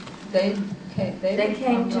 They would came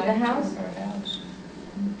come to the right house? her house.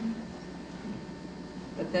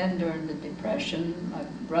 But then during the Depression, my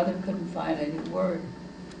brother couldn't find any work.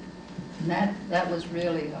 And that was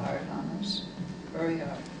really hard on us, very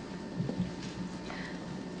hard.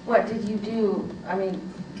 what did you do? I mean,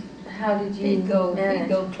 how did you He'd go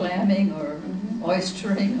manage? clamming or Mhm.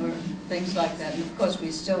 oystering or things like that. And of course, we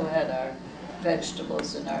still had our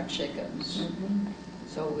vegetables and our chickens. Mhm.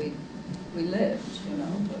 So we lived,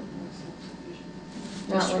 but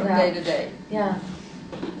Not just from without- day to day. Yeah.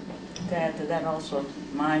 That also,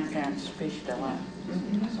 my parents fished a lot,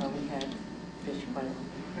 so we had fish quite a lot.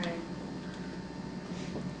 Right.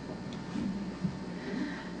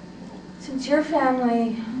 Since your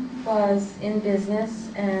family was in business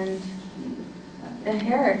and the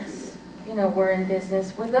Herricks, were in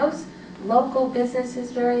business, were those local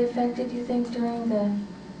businesses very affected, you think, during the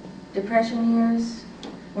Depression years?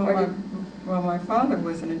 Or Well, my father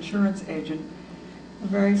was an insurance agent,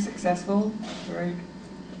 very successful,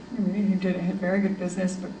 he had very good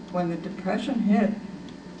business, but when the Depression hit,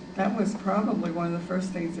 that was probably one of the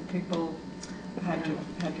first things that people had to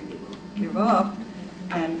give up,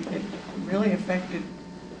 and it really affected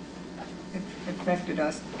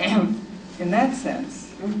us in that sense.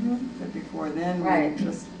 Mm-hmm. But before then, Right. we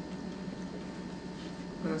just,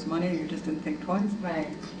 there was money, you just didn't think twice. Right.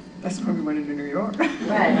 That's when we went into New York.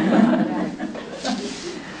 Right.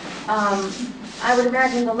 I would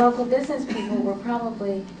imagine the local business people were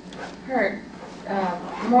probably hurt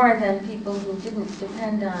more than people who didn't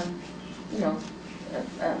depend on,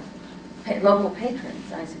 local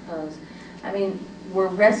patrons, I suppose. I mean, were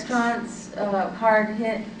restaurants hard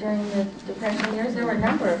hit during the Depression years? There were a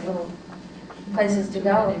number of little places to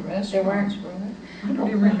go. Many There weren't. restaurants, were there? I don't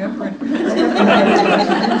even remember it.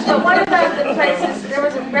 But what about the places, there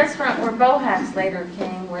was a restaurant where Bohats later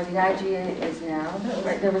came, where the IGA is now,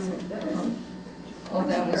 right, there was, Oh,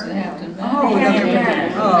 that was the Hampton Manor. Oh, Hampton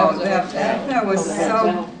that, Manor. oh, was a that,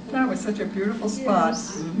 hotel. that was such a beautiful spot.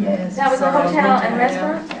 Yes. that was a So, hotel and yeah.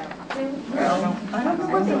 restaurant too? Well, I don't know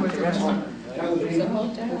what there was a restaurant. It was a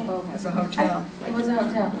hotel. It was a hotel. It was a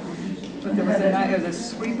hotel. But there was a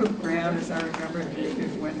sweep of ground, as I remember,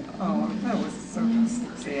 it went, that was so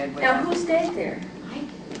sad. Now, who stayed there?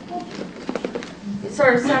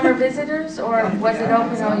 Sort of summer visitors, or was it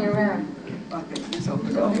open all year round? I think it was open. It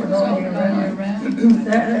was open It was all open year all year round. round.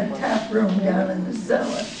 They had a tap room down in the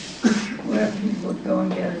cellar where people would go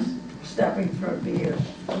and get stopping for a beer.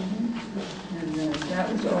 And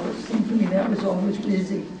that was always, seemed to me that was always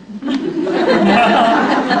busy.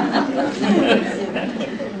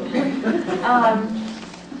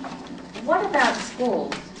 What about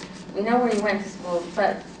schools? We know where you went to school,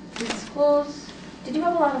 but did you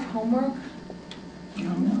have a lot of homework?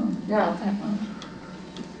 No. No.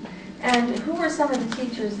 And who were some of the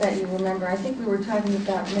teachers that you remember? I think we were talking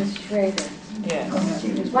about Miss Schrader. Yes.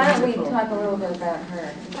 She was Why don't we wonderful. talk a little bit about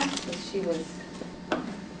her? Because she was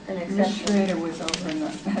an Miss exception. Schrader was over in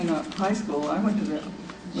high school. I went to the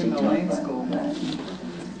Windmill Lane School,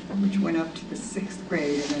 which went up to the 6th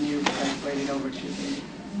grade, and then you graduated over to the,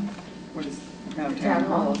 what is now Town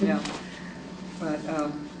Hall. Yeah. But,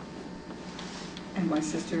 and my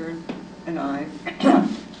sister and I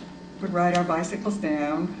would ride our bicycles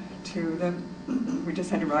down to we just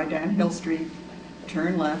had to ride down Hill Street,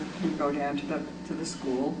 turn left, and go down to the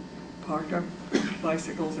school, parked our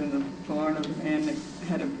bicycles in the barn of the man that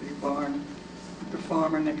had a big barn, the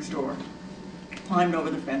farmer next door, climbed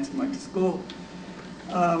over the fence and went to school.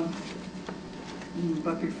 But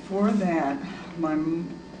before that, my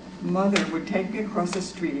mother would take me across the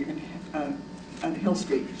street, on Hill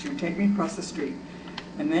Street. She would take me across the street.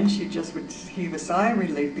 And then she just would heave a sigh of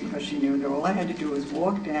relief because she knew that all I had to do was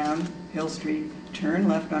walk down Hill Street, turn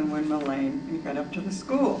left on Windmill Lane, and get up to the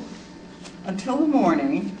school. Until the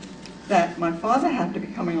morning that my father happened to be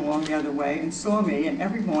coming along the other way and saw me, and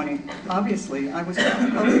every morning, obviously, I was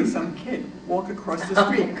helping some kid walk across the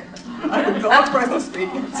street. I would go across the street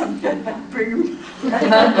and some kid bring him.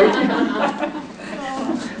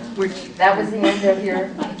 Which, That was the end of your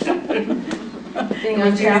being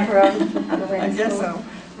on chaperone on the way I to guess school? so.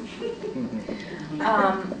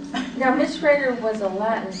 Now, Miss Schrader was a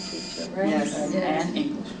Latin teacher, right? Yes. And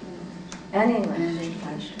English. And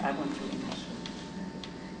English. I went to English.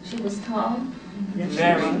 She was tall. Yes, she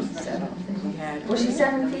Very. was. We had Was she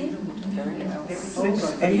 7 feet? very 6 or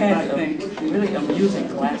we 8, had I think. really amusing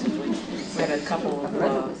classes. We had a couple of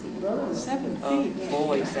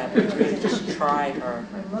boys that would really just try her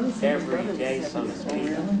every day, so to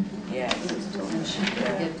speak. Yes. And she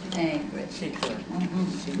could get angry. She could.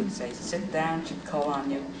 She would say, sit down, she'd call on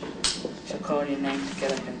you. She'll call your name to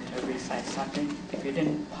get up and recite something. If you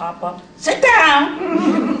didn't pop up, sit down!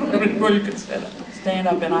 Before you could stand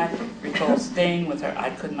up. And I recall staying with her.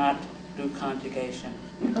 I could not do conjugation.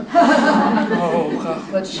 Oh,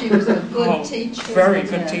 God. But she was a good Oh, teacher. very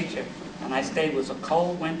good Yeah. teacher. And I stayed, it was a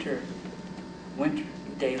cold winter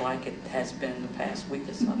day like it has been the past week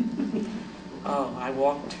or so. Oh, I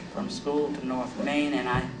walked from school to North Main, and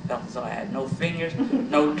I felt as though I had no fingers,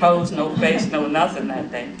 no toes, no face, no nothing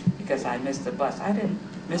that day because I missed the bus. I didn't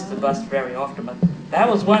miss the bus very often, but that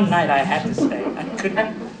was one night I had to stay. I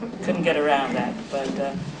couldn't get around that. But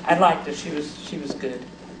I liked her. She was good,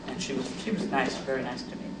 and she was nice, very nice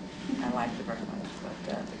to me. I liked her very much.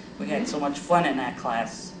 But we had so much fun in that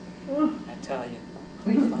class. I tell you.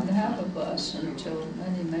 We didn't have a bus until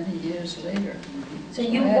many, many years later. So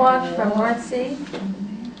you walked from North Sea?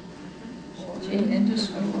 Into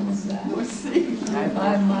school and back. I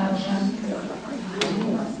 5 mile round trip.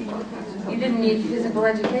 You didn't need physical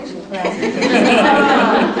education classes.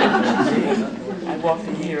 I walked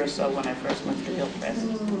a year or so when I first went to Hillcrest.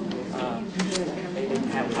 They didn't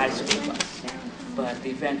have a high school bus, but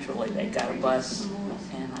eventually they got a bus,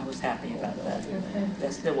 and I was happy about that.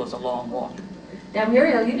 That still was a long walk. Now,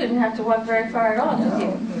 Muriel, you didn't have to walk very far at all, did No, you?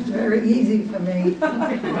 it was very easy for me.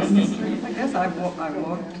 I guess I walked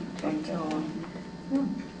until,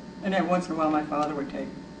 and then once in a while my father would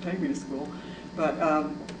take me to school, but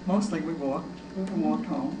mostly we walked and walked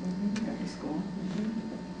home after school.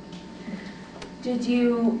 Did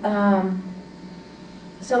you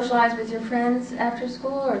socialize with your friends after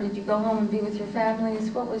school, or did you go home and be with your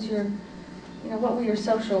families? What was your, what were your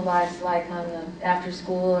social lives like on the after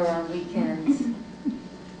school or on weekends?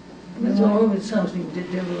 It was always something to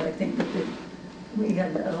do, I think, because we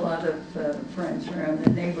had a lot of friends around the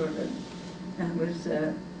neighborhood. And it was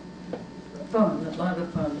fun, a lot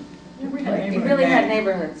of fun. Yeah, we had You really had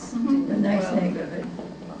neighborhoods. A nice Well, neighborhood.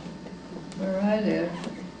 Where I lived,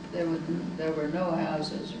 there were no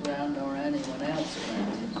houses around nor anyone else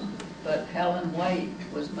around. But Helen White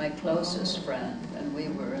was my closest friend, and we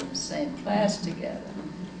were in the same class together.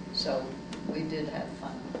 So we did have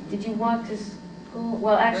fun. Did you walk to school?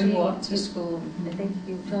 Well, actually, We walked to school. I think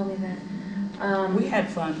you told me that. We had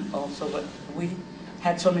fun also, but we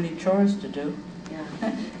had so many chores to do Yeah.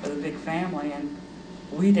 with a big family, and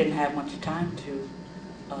we didn't have much time to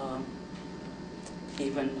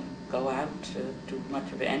even go out to do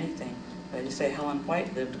much of anything. But you say Helen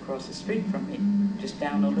White lived across the street from me, just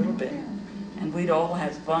down a little bit. And we'd all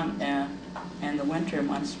have fun in the winter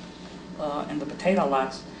months in the potato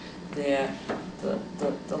lots. There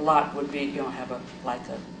the lot would be, have like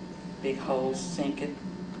a big hole sinking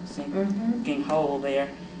hole there,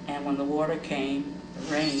 and when the water came, the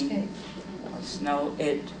rain or snow,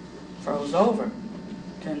 it froze over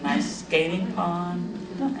to a nice skating pond,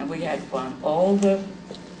 and we had fun. All the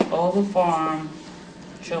farm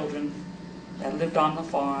children that lived on the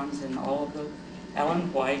farms, and all of the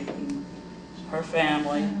Ellen White and her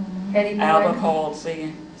family, Eddie Albert Boyd.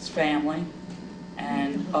 Halsey's family,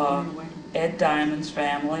 and Ed Diamond's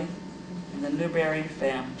family, and the Newberry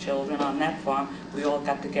children on that farm. We all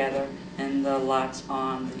got together in the lots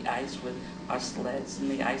on the ice with our sleds and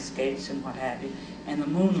the ice skates and what have you, and the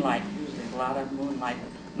moonlight, usually a lot of moonlight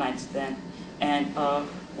nights then, and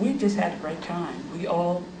we just had a great time. We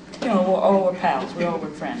all, we're all pals, we all were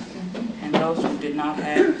friends, and those who did not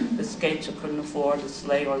have the skates or couldn't afford the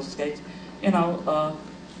sleigh or the skates,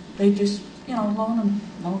 they just, loan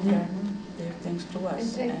their things to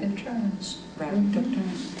us. They take in turns. Right, we took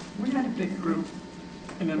turns. We had a big group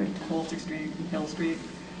in Halsey Street and Hill Street.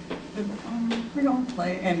 We all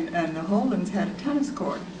play, and the Holdens had a tennis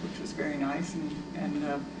court, which was very nice, and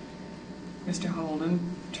Mr. Holden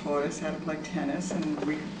taught us how to play tennis, and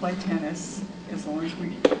we could play tennis as long as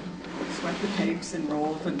we swept the tapes and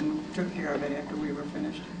rolled and took care of it after we were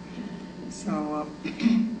finished. So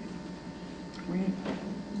we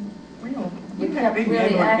You had a kept big really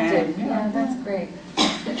neighborhood active. gang. Yeah, that's great.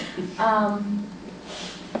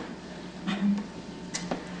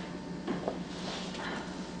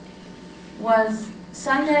 Was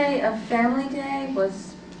Sunday a family day?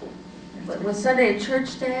 Was Sunday a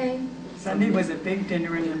church day? Sunday was a big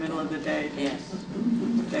dinner in the middle of the day. Yes.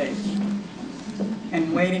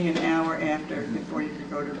 And waiting an hour after before you could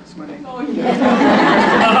go to swimming. Oh, yeah.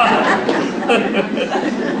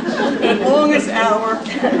 Longest hour.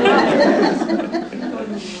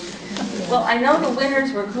 Well, I know the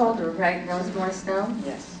winters were colder, right? There was more snow?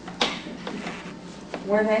 Yes.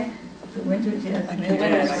 Were they? The winters, yes. I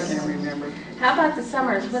winters can't were- remember. How about the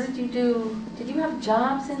summers? What did you do? Did you have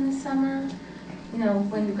jobs in the summer?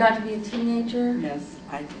 When you got to be a teenager? Yes.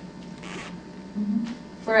 I did.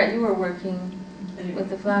 Florette, you were working with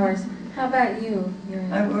the flowers. How about you?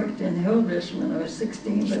 I worked in Hildreth when I was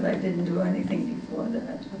 16, but I didn't do anything before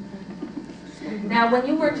that. Now, when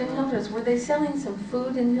you worked in Hildreth, were they selling some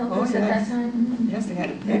food in Hildreth at that yes. time? Yes, they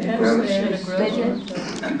had a They big had grocery. grocery They did?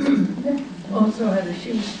 store. Also had a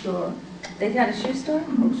shoe store They had a shoe store?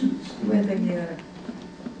 where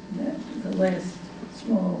the last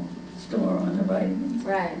small store on the right.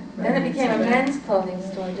 Right. Then it became a men's clothing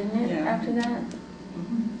store, didn't it, Yeah. after that?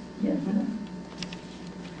 Yes.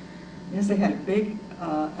 Yes, they had a big,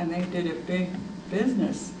 and they did a big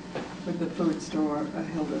business with the food store at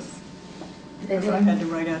Hildreth. They Because I did. had to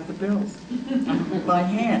write out the bills by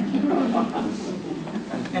hand.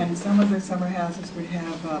 And some of the summer houses would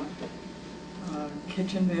have a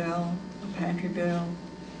kitchen bill, a pantry bill,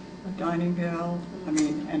 a dining bill.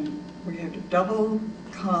 And we had a double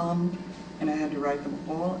column, and I had to write them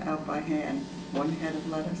all out by hand. 1 head of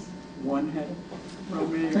lettuce, 1 head of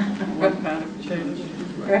romaine, 1 pound of potatoes.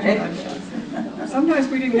 Right. Sometimes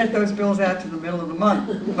we didn't get those bills out to the middle of the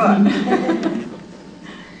month, but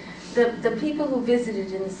The people who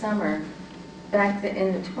visited in the summer, back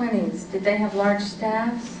in the 20s, did they have large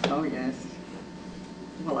staffs? oh yes.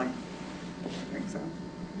 Well, I think so.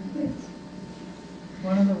 Yes.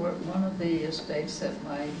 One of the estates that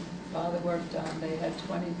my father worked on, they had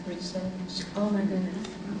 23 servants. Oh, my goodness.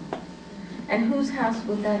 And whose house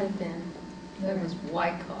would that have been? There was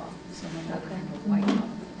Wyckoff, someone had Okay. Wyckoff.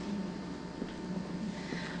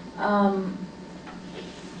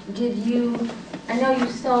 I know you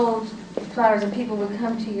sold flowers and people would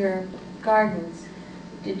come to your gardens.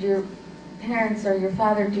 Did your parents or your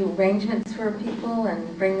father do arrangements for people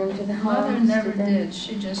and bring them to the homes? Mother never they? did,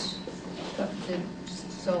 she just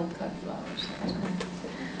sold cut flowers.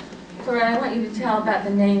 Florette, I want you to tell about the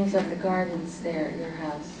names of the gardens there at your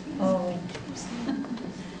house. Oh.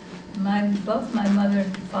 Both my mother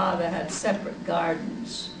and father had separate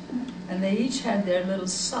gardens, and they each had their little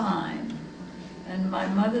sign. And my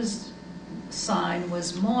mother's sign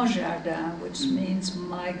was Mon Jardin, which means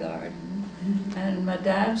my garden. And my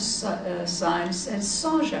dad's sign said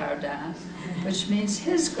Son Jardin, which means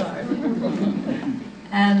his garden.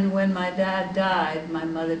 And when my dad died, my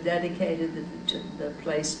mother dedicated the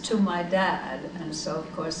place to my dad, and so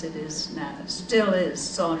of course it is now, still is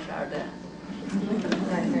Son Jardin.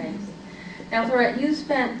 Right, right. Now, Florette, you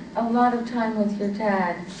spent a lot of time with your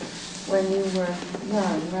dad when you were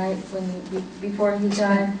young, right? Before he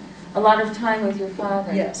died, a lot of time with your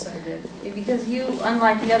father. Yes, I did. Because you,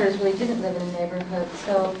 unlike the others, really didn't live in a neighborhood,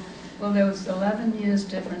 so Well, there was 11 years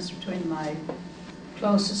difference between my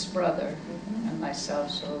closest brother and myself,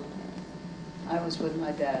 so I was with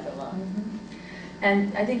my dad a lot.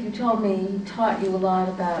 And I think you told me he taught you a lot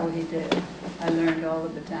Oh, about. he did. I learned all the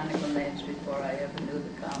botanical names before I ever knew the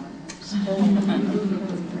common names.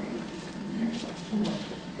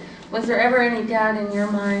 Was there ever any doubt in your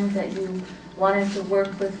mind that you wanted to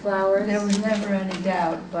work with flowers? There was never any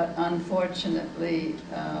doubt, but unfortunately,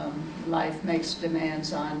 life makes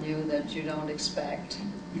demands on you that you don't expect.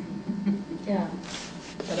 Yeah,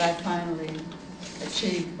 But I finally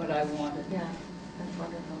achieved what I wanted. yeah, that's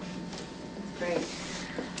wonderful. That's great.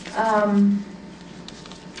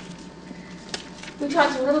 We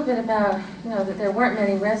talked a little bit about, that there weren't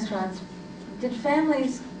many restaurants. Did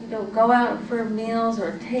families, go out for meals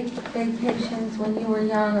or take vacations when you were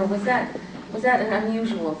young, or was that an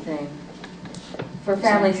unusual thing for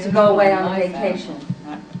families to go away on a vacation?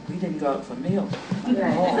 We didn't go out for meals.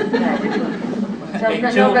 Right, right. So Big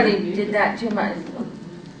nobody children. did that too much.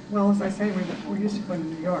 Well, as I say, we used to go to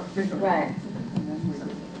New York frequently. Right. And then we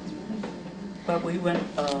would, But we went,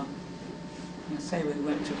 we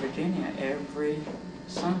went to Virginia every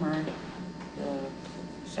summer, the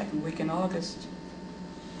second week in August,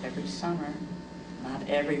 every summer. Not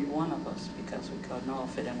every one of us, because we couldn't all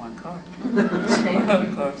fit in one car,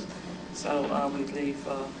 of course. So we'd leave,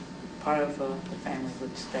 part of the family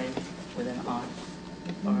would stay with an aunt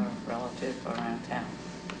or a relative around town.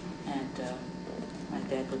 And my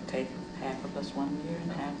dad would take half of us 1 year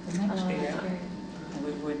and half the next year. That's great. And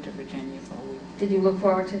we went to Virginia for a week. Did you look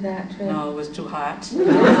forward to that trip? No, it was too hot.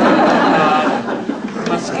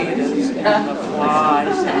 Mosquitoes and the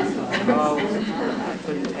flies and I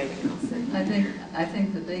couldn't take it. I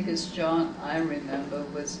think the biggest jaunt I remember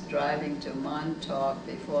was driving to Montauk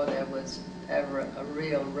before there was ever a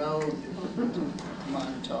real road to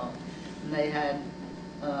Montauk. And they had,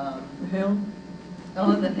 the hill.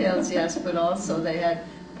 the hills, yes, but also they had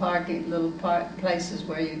little places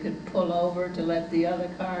where you could pull over to let the other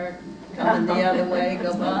car coming the other way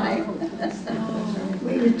go by.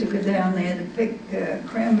 We used to go down there to pick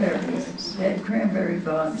cranberries. They had cranberry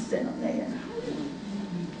bogs down there.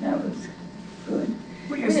 That was good.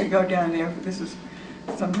 We used to go down there, this was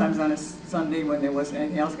sometimes on a Sunday when there wasn't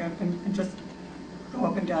anything else going, and just go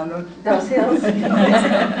up and down Those hills?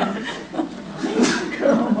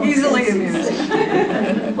 Easily amusing.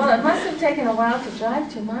 Well, it must have taken a while to drive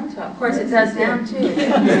to Montauk. Of course, it does now, too.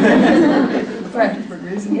 But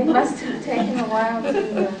it must have taken a while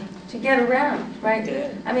to get around, right?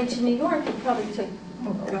 Yeah. I mean, to New York, it probably took...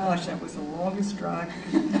 Oh gosh, that was the longest drive.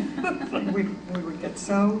 We would get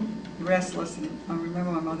so restless, and I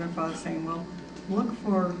remember my mother and father saying, well, look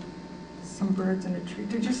for some birds in a tree.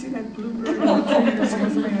 Did you see that blue bird in the tree? Or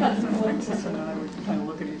something? And my sister and I would kind of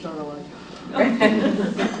look at each other like... It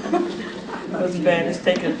was as bad as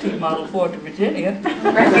taking a T Model 4 to Virginia.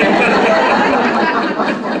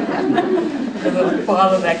 The little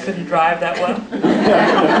father that couldn't drive that well.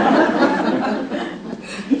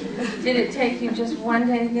 Did it take you just one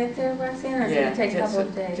day to get there, Roxanne, or did it take a couple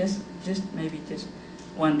of days? Maybe just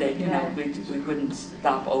one day. Right. We wouldn't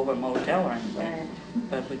stop over a motel or anything, Right.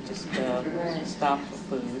 but we just Right. stop for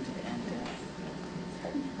food and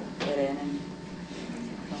get in and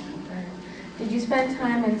go on. Right. Did you spend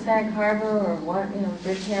time in Sag Harbor or what,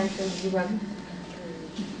 Bridgehampton? Did you have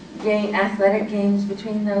athletic games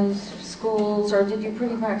between those schools, or did you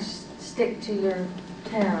pretty much stick to your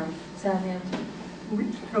town, Southampton?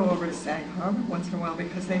 We'd go over to Sag Harbor once in a while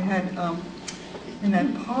because they had, in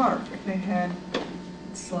that park, they had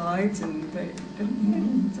slides and they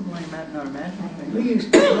didn't something like that, not imagining We thing.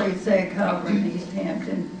 used to play Sag Harbor in East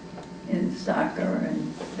Hampton in soccer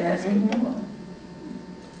and basketball.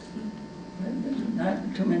 But there's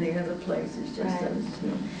not too many other places, just Right. those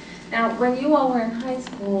two. Now, when you all were in high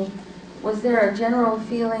school, was there a general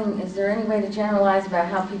feeling, is there any way to generalize about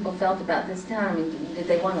how people felt about this town? I mean, did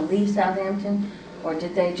they want to leave Southampton, or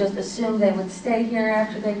did they just assume they would stay here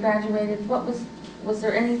after they graduated? Was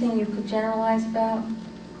there anything you could generalize about?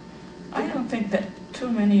 I don't think that too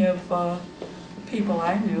many of the people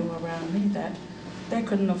I knew around me that they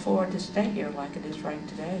couldn't afford to stay here like it is right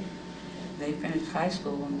today. They finished high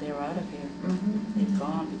school and they're out of here. They've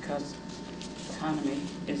gone because the economy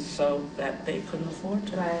is so that they couldn't afford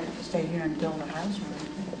to Right. stay here and build a house or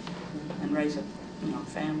anything and raise a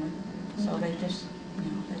family. So they just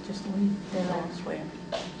leave. They go elsewhere.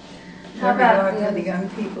 How Very about hard the for other- the young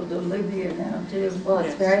people to live here now, too. Well, it's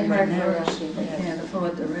Yes. very hard for Marriage. young people. They can't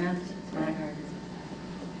afford the rent. Right.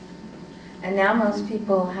 And now most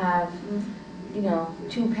people have,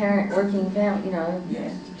 two-parent working family,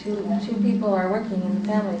 Yes. two people are working in the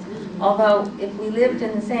families. Although, if we lived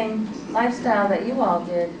in the same lifestyle that you all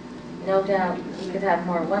did, no doubt you could have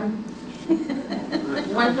more one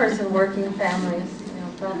person working families,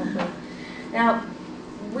 probably. Now,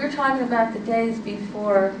 we're talking about the days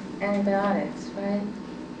before antibiotics, right?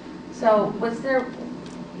 So was there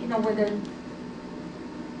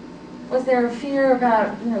a fear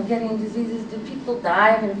about, getting diseases? Did people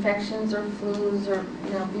die of infections or flus or,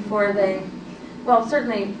 before they, well,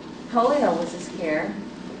 certainly polio was a scare.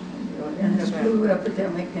 And the flu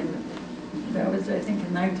epidemic, and that was, I think,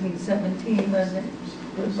 in 1917, wasn't it?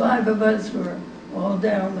 The 5 of us were all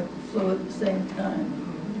down with flu at the same time.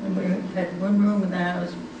 And we had one room in the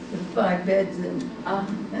house with 5 beds in.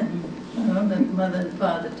 And the mother and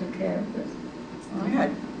father took care of us.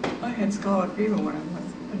 I had scarlet fever when I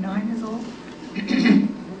was 9 years old.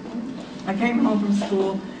 I came home from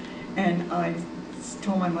school and I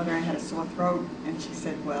told my mother I had a sore throat, and she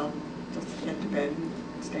said, well, just get to bed and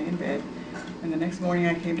stay in bed. And the next morning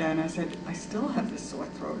I came down and I said, I still have this sore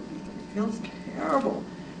throat. It feels terrible.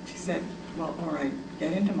 She said, well, all right,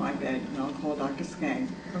 get into my bed and I'll call Dr. Skang.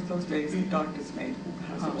 Because those days the doctors made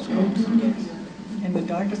household calls. Yes. And the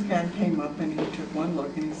Dr. Skang came up and he took one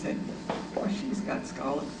look and he said, well, she's got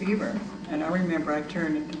scarlet fever. And I remember I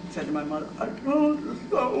turned and said to my mother, I told you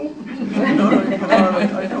so.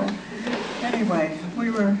 I don't. Anyway,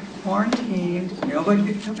 we were quarantined. Nobody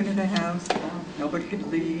could come into the house. Nobody could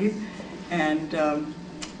leave. And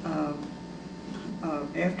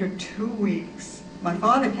after 2 weeks, my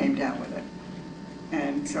father came down with it.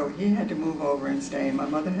 And so he had to move over and stay. And my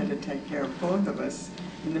mother had to take care of both of us.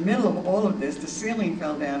 In the middle of all of this, the ceiling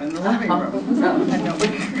fell down in the living room. And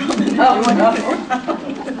nobody could come in and do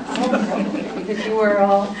anything. Because you were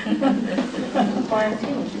all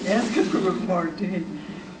quarantined. Yes, because we were quarantined.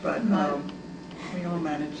 But we all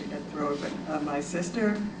managed to get through it. But my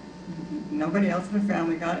sister, nobody else in the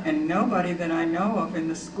family got it, and nobody that I know of in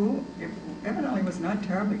the school. It evidently was not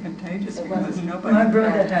terribly contagious because nobody. My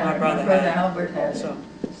brother had My it. brother My brother had it. Albert had So,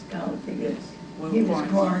 it. Scarlet fever. we He were was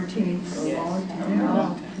quarantined for a Yes. long time.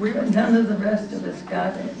 Yeah. We But were, none of the rest of us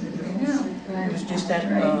got it. yeah. It was just at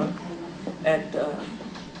the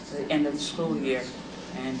end of the school year,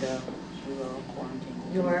 and we were all quarantined.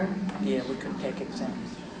 You were? Yeah, we couldn't take exams.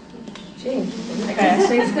 Gee, I guess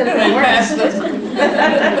things could have been worse.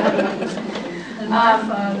 And my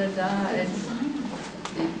father died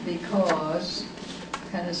because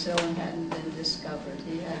penicillin hadn't been discovered.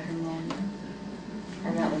 He had pneumonia.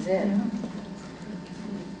 And that was it.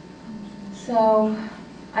 So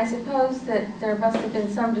I suppose that there must have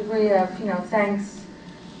been some degree of, thanks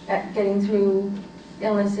at getting through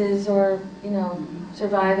illnesses or,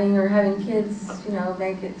 surviving or having kids,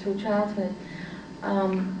 make it through childhood.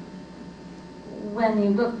 When you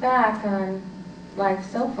look back on life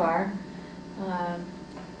so far,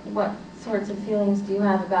 what sorts of feelings do you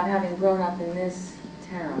have about having grown up in this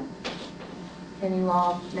town? Can you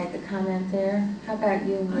all make a comment there? How about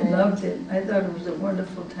you, I Mary? loved it. I thought it was a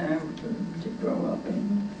wonderful town to grow up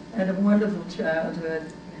in. I had a wonderful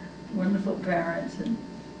childhood, wonderful parents, and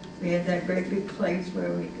we had that great big place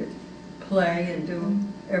where we could play and do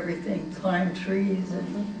everything, climb trees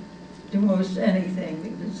and do most anything.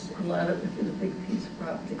 It was a big piece of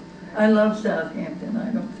property. I love Southampton. I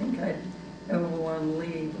don't think I'd ever want to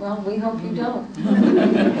leave. Well, we hope you don't.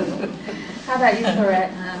 How about you,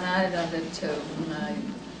 Florette? And I love it too, and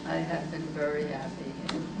I have been very happy.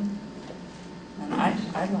 And I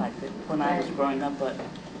liked it when I was growing up, but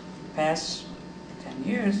past 10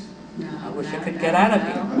 years, I wish I could get out of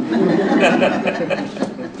here.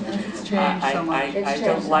 It's changed so much. I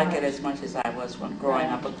don't like it as much as I was when growing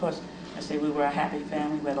up. Of course, I say we were a happy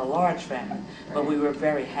family, we had a large family, but we were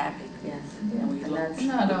very happy. Yes. And we And that's-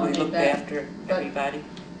 Not only we looked that, after but everybody.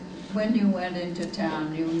 when you went into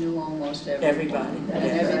town, you knew almost everyone. Everybody, And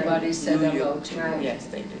yes. everybody said Knew hello you. to you. Right. Yes,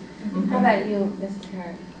 they did. How about you, Mrs.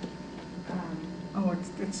 Herrick? Oh,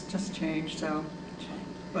 it's just changed, so,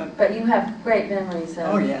 but, But you have great memories of.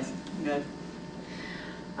 oh, yes, good.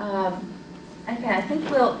 Okay, I think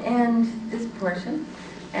we'll end this portion,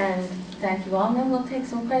 and thank you all, and then we'll take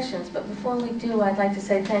some questions. But before we do, I'd like to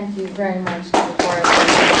say thank you very much to the board.